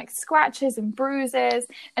including like scratches and bruises.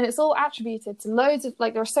 And it's all attributed to loads of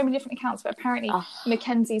like, there are so many different accounts, but apparently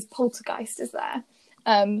Mackenzie's poltergeist is there.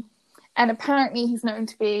 And apparently he's known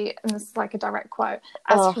to be, and this is like a direct quote,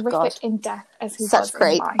 as horrific in death as he was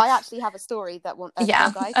in life. I actually have a story that one tour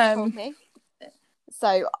guide told me.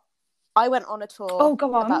 So I went on a tour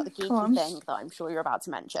about the geeky thing that I'm sure you're about to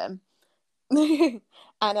mention. And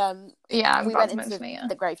I'm we went into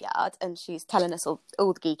the graveyard, and she's telling us all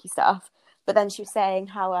the geeky stuff. But then she was saying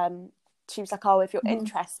how she was like, oh, if you're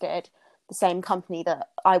interested, the same company that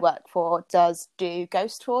I work for does do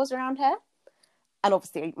ghost tours around here. And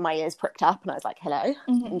obviously my ears pricked up, and I was like, hello,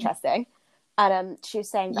 interesting. And she was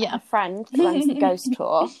saying that her friend who runs the ghost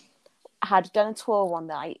tour had done a tour one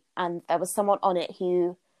night, and there was someone on it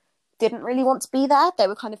who didn't really want to be there. They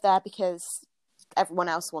were kind of there because everyone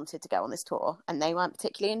else wanted to go on this tour, and they weren't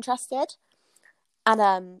particularly interested.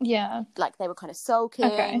 And like they were kind of sulking.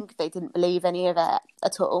 Okay. They didn't believe any of it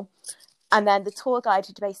at all. And then the tour guide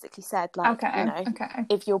had basically said, like, you know,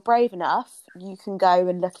 if you're brave enough, you can go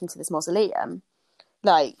and look into this mausoleum.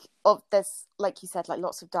 Like, there's, like you said, like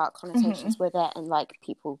lots of dark connotations with it, and like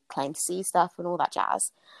people claim to see stuff and all that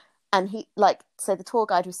jazz. And he, like, so the tour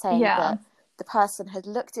guide was saying that the person had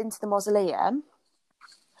looked into the mausoleum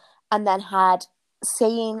and then had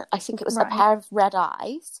seen, I think it was a pair of red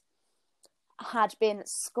eyes, had been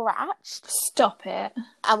scratched. Stop it.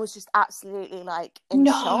 And was just absolutely, like, in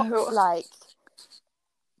shock. Like,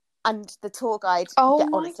 and the tour guide,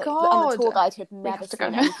 honestly, and the tour guide had never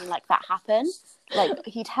seen anything like that happen. Like,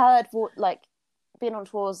 he'd heard, like, been on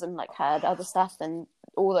tours and, like, heard other stuff and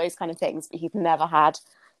all those kind of things, but he'd never had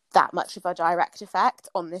that much of a direct effect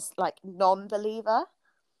on this like non-believer.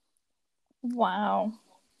 Wow.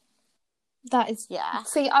 That is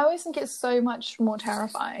see, I always think it's so much more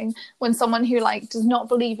terrifying when someone who like does not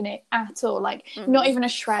believe in it at all, like not even a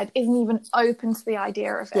shred, isn't even open to the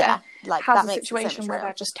idea of it, like has a situation where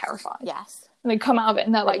they're just terrified. And they come out of it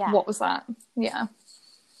and they're like, what was that?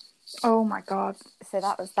 Oh my God. So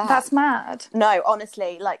that was that. That's mad. No,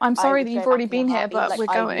 honestly, like, I'm sorry that you've already been here, but like, we're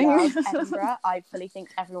going. I love Edinburgh. I fully think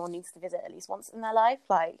everyone needs to visit at least once in their life.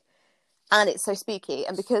 Like, and it's so spooky.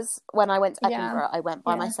 And because when I went to Edinburgh, I went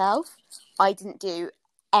by myself. I didn't do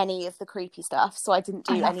any of the creepy stuff. So I didn't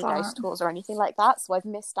do any ghost tours or anything like that. So I've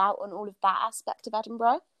missed out on all of that aspect of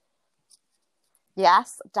Edinburgh.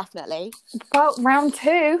 Yes, definitely. Well, round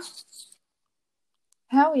 2.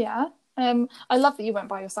 Hell yeah. I love that you went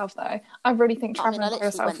by yourself though. I really think traveling by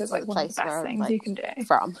yourself is like one of the best things you can do. It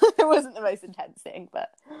wasn't the most intense thing,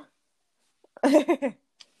 but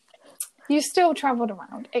you still travelled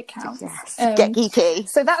around. It counts. Yes. Get geeky.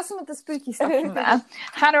 So that's some of the spooky stuff from there.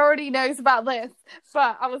 Hannah already knows about this,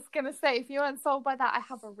 but I was gonna say, if you weren't sold by that, I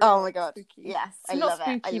have a really spooky. Yes, I love it.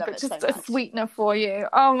 Not spooky, but just a sweetener for you.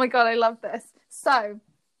 Oh my God, I love this. So,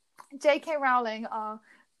 J.K. Rowling, our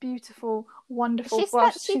beautiful, wonderful.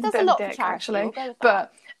 She does a lot for charity, actually,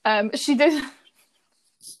 but she did.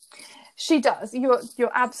 She does.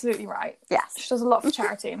 You're absolutely right. Yes, she does a lot for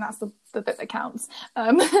charity, and that's the bit that counts.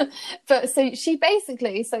 But so she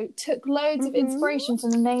basically took loads of inspiration from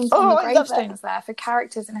the names on the gravestones there for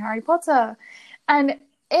characters in Harry Potter, and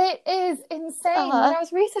it is insane. When I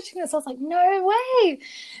was researching this, I was like, no way.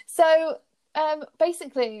 So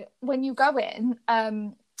basically, when you go in,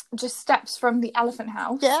 just steps from the Elephant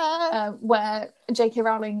House, where J.K.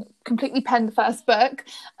 Rowling completely penned the first book,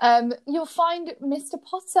 you'll find Mr.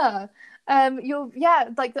 Potter.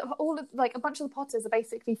 All of a bunch of the Potters are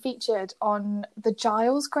basically featured on the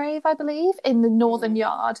Giles grave, I believe, in the northern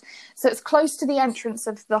yard. So it's close to the entrance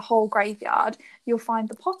of the whole graveyard. You'll find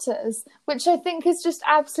the Potters, which I think is just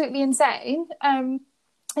absolutely insane. And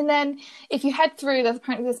then if you head through, there's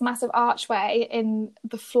apparently this massive archway in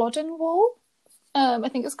the Flodden Wall, I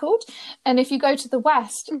think it's called. And if you go to the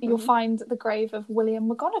west, you'll find the grave of William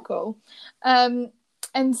McGonagall.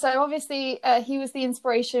 And so obviously he was the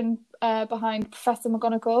inspiration behind Professor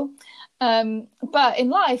McGonagall. But in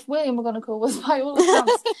life, William McGonagall was, by all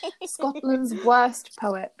accounts, Scotland's worst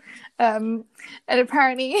poet. And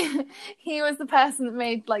apparently he was the person that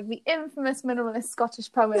made like the infamous minimalist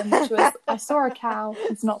Scottish poem, which was "I saw a cow,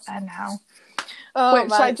 it's not there now." Oh, which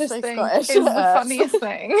man, I just so think Scottish. is the funniest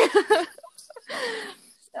thing.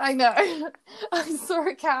 I know. I saw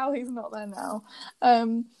a cow, he's not there now.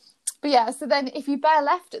 But yeah, so then if you bear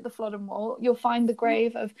left at the Flodden Wall, you'll find the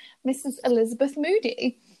grave of Mrs. Elizabeth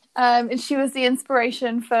Moody. And she was the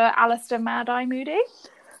inspiration for Alistair Mad Eye Moody.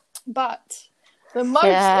 But the most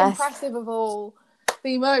impressive of all,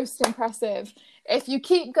 if you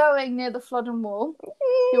keep going near the Flodden Wall,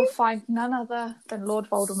 you'll find none other than Lord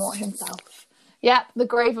Voldemort himself. Yep, the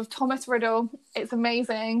grave of Thomas Riddle. It's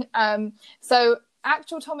amazing. So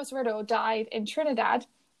actual Thomas Riddle died in Trinidad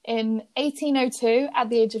in 1802 at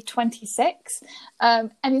the age of 26.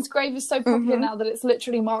 And his grave is so popular now that it's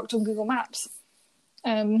literally marked on Google Maps.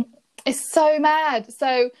 It's so mad.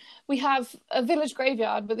 So we have a village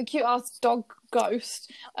graveyard with a cute-ass dog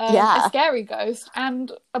ghost, a scary ghost,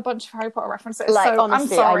 and a bunch of Harry Potter references. Like, so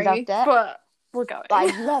honestly, I'm sorry, I loved it. but we're going.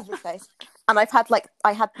 I love this place. And I had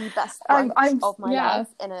the best brunch of my life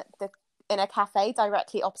in a cafe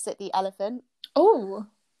directly opposite the elephant. Oh,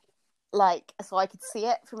 like, so I could see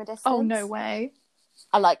it from a distance. Oh, no way!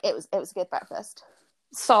 And like it was a good breakfast.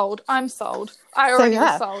 Sold. I'm sold. I already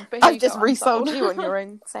was sold. But I've just resold you on your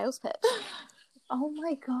own sales pitch. Oh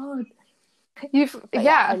my god!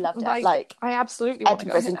 I loved it. Like, I absolutely.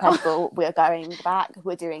 Edinburgh's incredible. We're going back.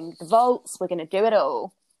 We're doing the vaults. We're going to do it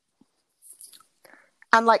all.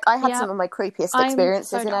 And like, I had some of my creepiest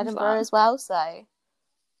experiences in Edinburgh as well. So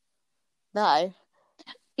no.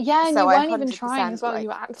 Yeah, and so you weren't even trying as well. You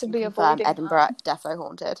were actively avoiding Edinburgh defo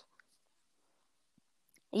haunted.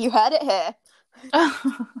 You heard it here.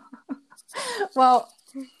 Well,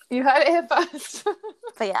 you heard it here first.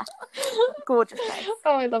 But yeah, gorgeous place.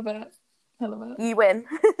 Oh, I love it. I love it. You win.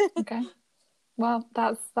 Okay. Well,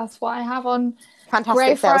 that's what I have on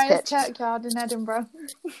fantastic sales pitch. Churchyard in Edinburgh.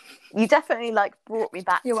 You definitely like brought me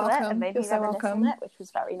back You're to welcome. it and made me reminisce on it, which was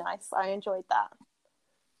very nice. I enjoyed that.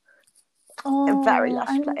 Oh, a very lush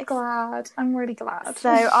I'm place. Glad. I'm really glad. So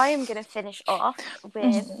I am going to finish off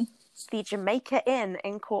with the Jamaica Inn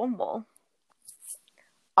in Cornwall.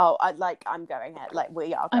 Oh, I'm going here. Like,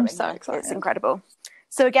 we are going. I'm so excited. It's incredible.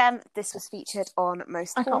 So again, this was featured on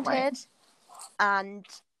Most Haunted, and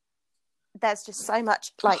there's just so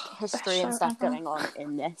much like history and stuff going on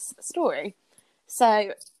in this story.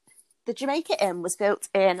 So the Jamaica Inn was built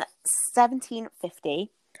in 1750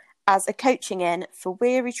 as a coaching inn for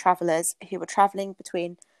weary travellers who were travelling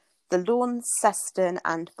between the Launceston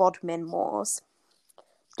and Bodmin moors.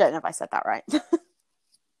 Don't know if I said that right.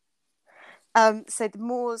 So the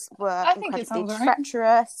moors were incredibly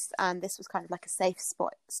treacherous, and this was kind of like a safe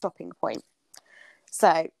stopping point.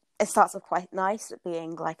 So it starts off quite nice at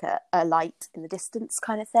being like a light in the distance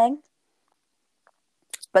kind of thing.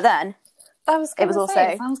 But then it was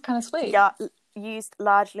also sounds kind of sweet. Used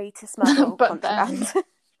largely to smuggle contraband,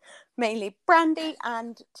 mainly brandy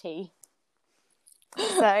and tea.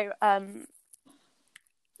 So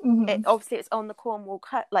it's on the Cornwall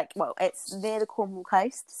coast, it's near the Cornwall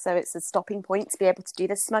coast, so it's a stopping point to be able to do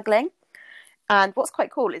this smuggling. And what's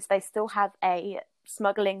quite cool is they still have a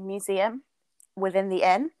smuggling museum within the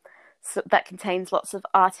inn, so that contains lots of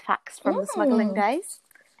artifacts from the smuggling days.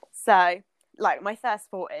 So, like, my first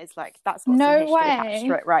thought is like, that's what's some history attached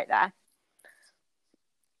to it right there.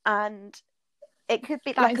 And it could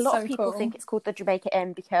be like a lot of people think it's called the Jamaica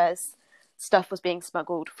Inn because stuff was being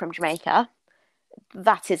smuggled from Jamaica.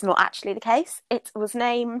 That is not actually the case. It was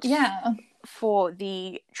named for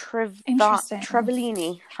the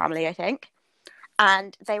Travellini family, I think.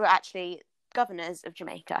 And they were actually governors of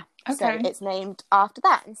Jamaica. Okay. So it's named after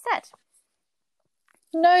that instead.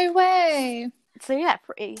 No way. So yeah,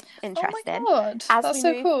 pretty interesting. Oh my God, that's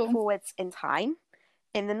so cool. Forwards in time,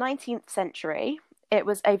 in the 19th century, it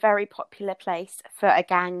was a very popular place for a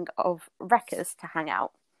gang of wreckers to hang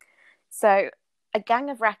out. So a gang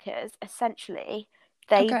of wreckers, essentially,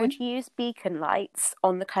 they would use beacon lights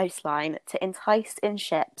on the coastline to entice in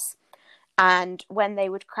ships, and when they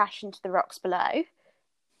would crash into the rocks below,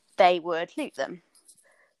 they would loot them.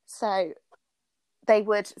 So they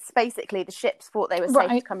would, basically, the ships thought they were safe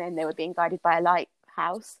to come in, they were being guided by a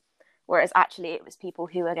lighthouse, whereas actually it was people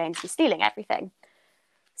who were going to be stealing everything.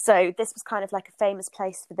 So this was kind of like a famous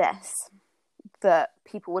place for this, that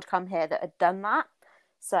people would come here that had done that.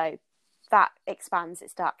 So that expands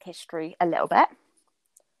its dark history a little bit.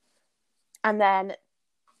 And then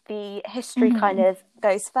the history kind of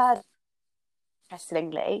goes further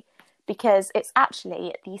interestingly, because it's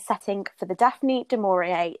actually the setting for the Daphne du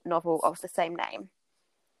Maurier novel of the same name.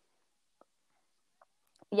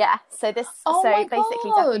 Yeah, so basically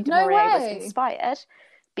Daphne du Maurier was inspired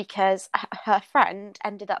because her friend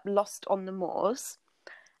ended up lost on the moors,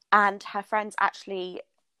 and her friend actually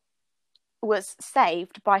was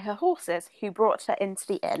saved by her horses who brought her into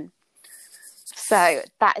the inn. So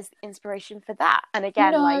that is the inspiration for that. And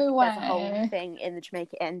again, there's a whole thing in the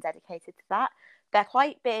Jamaica Inn dedicated to that. They're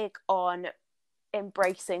quite big on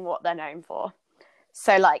embracing what they're known for.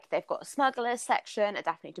 So, like, they've got a smugglers section, a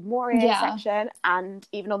Daphne du Maurier section, and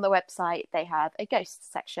even on the website, they have a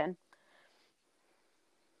ghost section.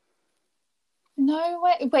 No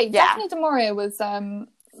way. Wait, Daphne du Maurier was,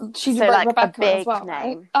 she did like Rebecca a big as well,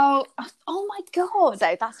 name. Right? Oh my God.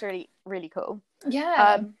 So that's really, really cool.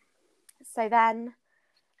 Yeah. So then,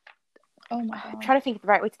 oh my God. I'm trying to think of the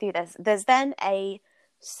right way to do this. There's then a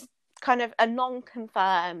kind of a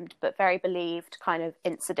non-confirmed but very believed kind of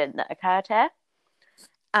incident that occurred here.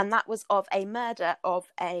 And that was of a murder of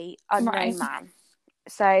a unknown man.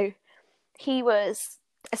 So he was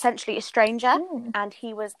essentially a stranger, and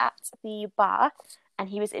he was at the bar, and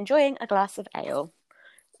he was enjoying a glass of ale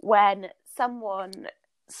when someone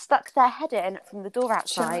stuck their head in from the door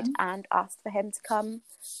outside and asked for him to come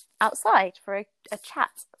outside for a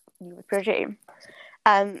chat, you would presume.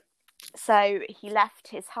 So he left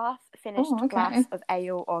his half-finished glass of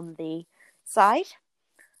ale on the side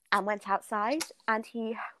and went outside, and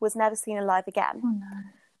he was never seen alive again. Oh, no.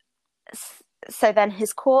 So then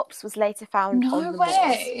his corpse was later found on the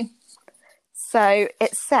moors. So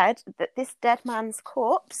it's said that this dead man's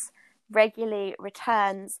corpse regularly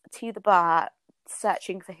returns to the bar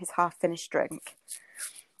searching for his half-finished drink.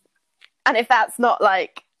 And if that's not the most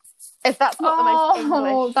English that's ghost.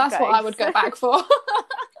 What I would go back for.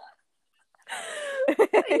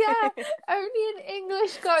 Yeah, only an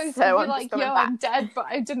English ghost would be like, yo, I'm dead, but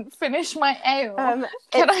I didn't finish my ale. Other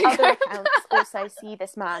accounts also see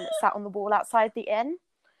this man sat on the wall outside the inn.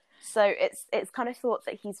 So it's kind of thought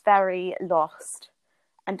that he's very lost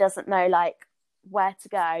and doesn't know, like, where to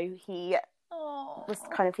go. He was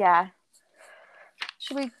kind of,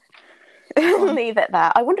 Should we leave it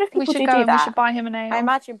there? I wonder if people do that. We should buy him an ale. I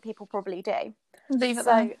imagine people probably do. Leave it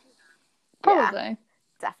there. Probably. Yeah,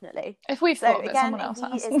 definitely. If we've thought of it, someone else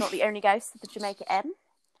has. He is not the only ghost of the Jamaica Inn.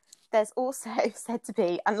 There's also said to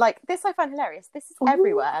be, and like this I find hilarious, this is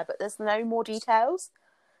everywhere, but there's no more details.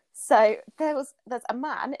 So there's a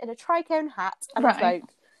man in a tricone hat and a cloak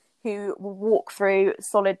who will walk through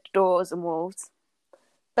solid doors and walls.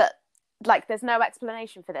 But like there's no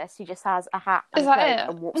explanation for this. He just has a hat and a cloak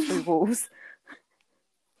and walks through walls.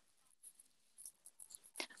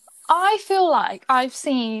 I feel like I've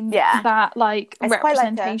seen that like it's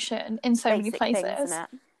representation in so many places. Thing, isn't it?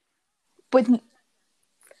 With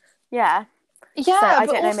so I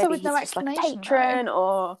don't know, maybe with he's just like a patron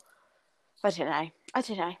or I don't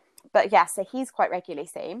know. But yeah, so he's quite regularly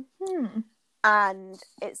seen. And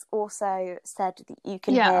it's also said that you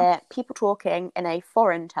can hear people talking in a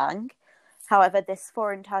foreign tongue. However, this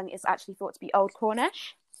foreign tongue is actually thought to be Old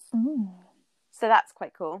Cornish. So that's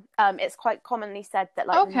quite cool. It's quite commonly said that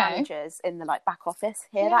like the managers in the like back office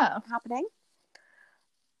hear that happening.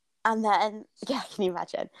 And then, can you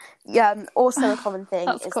imagine? Also a common thing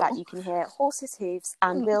is that you can hear horses' hooves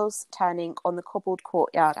and wheels turning on the cobbled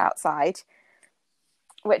courtyard outside,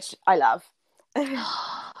 which I love.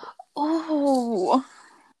 Oh,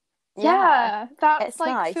 yeah, that it's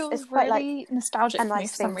like nice. Feels it's quite really like nostalgic for me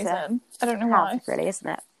for some reason. I don't know why. Really, isn't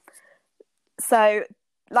it? So,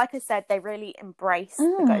 like I said, they really embrace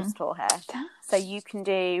the ghost tour here. So you can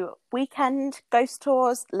do weekend ghost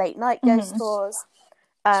tours, late night ghost tours.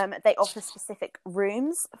 They offer specific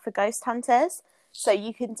rooms for ghost hunters. So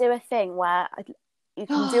you can do a thing where you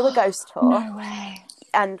can do a ghost tour. No way.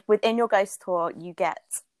 And within your ghost tour, you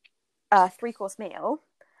get a 3-course meal.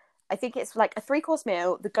 I think it's like a 3-course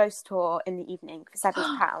meal, the ghost tour in the evening for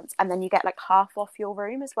 £70. And then you get like half off your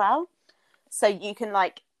room as well. So you can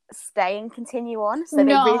like stay and continue on. So they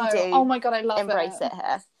really do. Oh my God, I love embrace it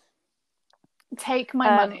here. Take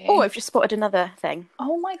my money. Oh, I've just spotted another thing.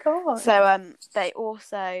 Oh my God. So they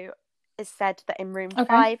also is said that in room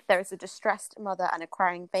 5 there is a distressed mother and a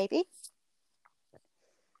crying baby.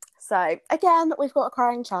 So again, we've got a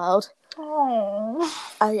crying child. Oh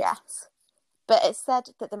yes. But it's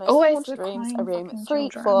said that the most haunted rooms are room 3,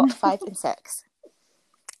 4, 5 and 6.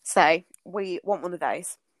 So we want one of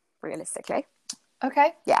those, realistically.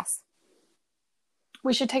 Okay. Yes.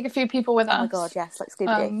 We should take a few people with us. Oh my God, yes, like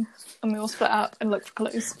Scooby-Doo. And we all split up and look for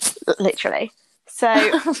clues. Literally. So,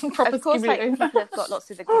 of course, like, people have got lots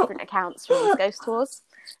of different accounts from these ghost tours.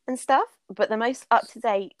 and stuff. But the most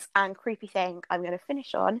up-to-date and creepy thing I'm going to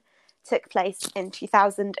finish on took place in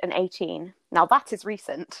 2018. Now that is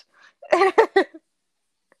recent.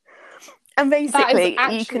 And basically,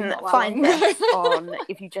 you can find this on,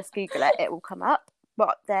 if you just Google it, it will come up.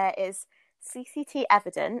 But there is CCTV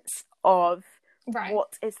evidence of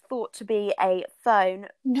what is thought to be a phone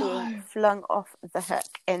being flung off the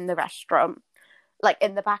hook in the restaurant. Like,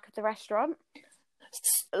 in the back of the restaurant.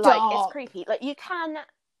 Stop. Like, it's creepy. Like, you could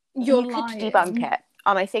debunk it.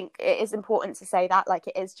 And I think it is important to say that. Like,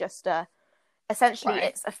 it is just essentially,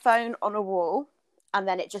 it's a phone on a wall, and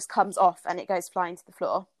then it just comes off and it goes flying to the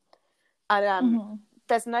floor. And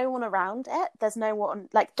there's no one around it. There's no one,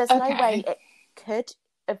 like, there's no way it could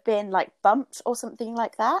have been, like, bumped or something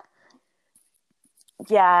like that.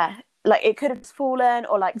 Yeah. Like, it could have fallen,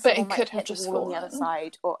 or, like, someone might hit the wall on the other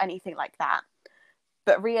side, or anything like that.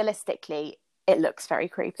 But realistically, it looks very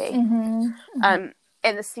creepy. In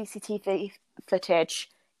the CCTV footage,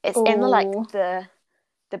 it's in, like, the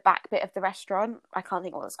back bit of the restaurant. I can't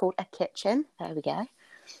think what it's called. A kitchen. There we go.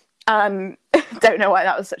 Don't know why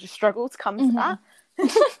that was such a struggle to come to that.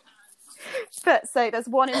 But so there's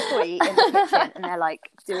one employee in the kitchen, and they're, like,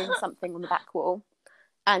 doing something on the back wall,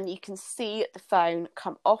 and you can see the phone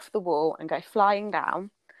come off the wall and go flying down,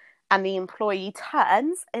 and the employee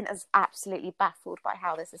turns and is absolutely baffled by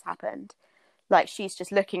how this has happened. Like, she's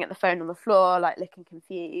just looking at the phone on the floor, like, looking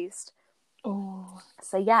confused.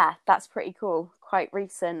 So yeah, that's pretty cool. Quite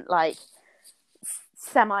recent, like,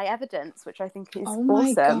 semi-evidence, which I think is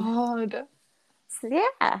awesome. Oh my god. So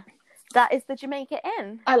yeah, that is the Jamaica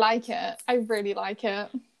Inn. I like it. I really like it.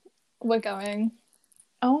 We're going.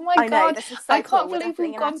 Oh my god. This is so I can't cool. believe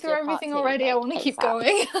we've gone through everything already. I want to keep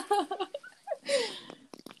going.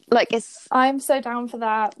 Like, I'm so down for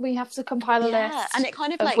that. We have to compile a list and it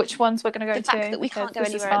kind of, of like, which ones we're going to go to. The fact that we can't go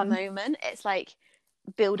anywhere at the moment, it's like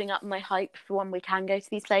building up my hype for when we can go to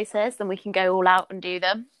these places, then we can go all out and do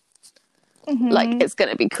them. Like, it's going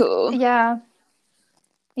to be cool. Yeah,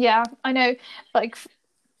 I know. Like,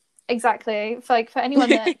 exactly. For anyone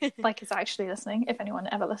that like is actually listening, if anyone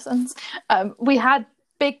ever listens, we had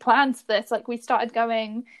big plans for this. Like, we started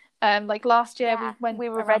going. Like last year, we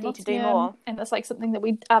were ready to do more, and it's like something that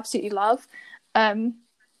we absolutely love.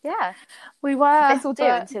 We were. This will do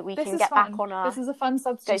until we can get back on our. This is a fun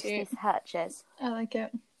substitute. Go to these searches. I like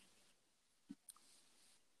it.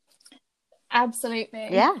 Absolutely.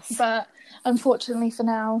 Yes. But unfortunately, for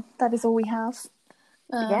now, that is all we have.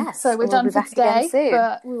 Yes. So we're done for today,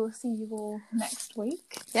 but we will see you all next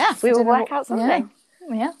week. Yeah, we will work out something.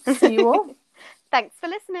 Yeah. See you all. Thanks for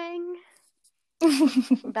listening.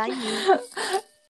 Bye.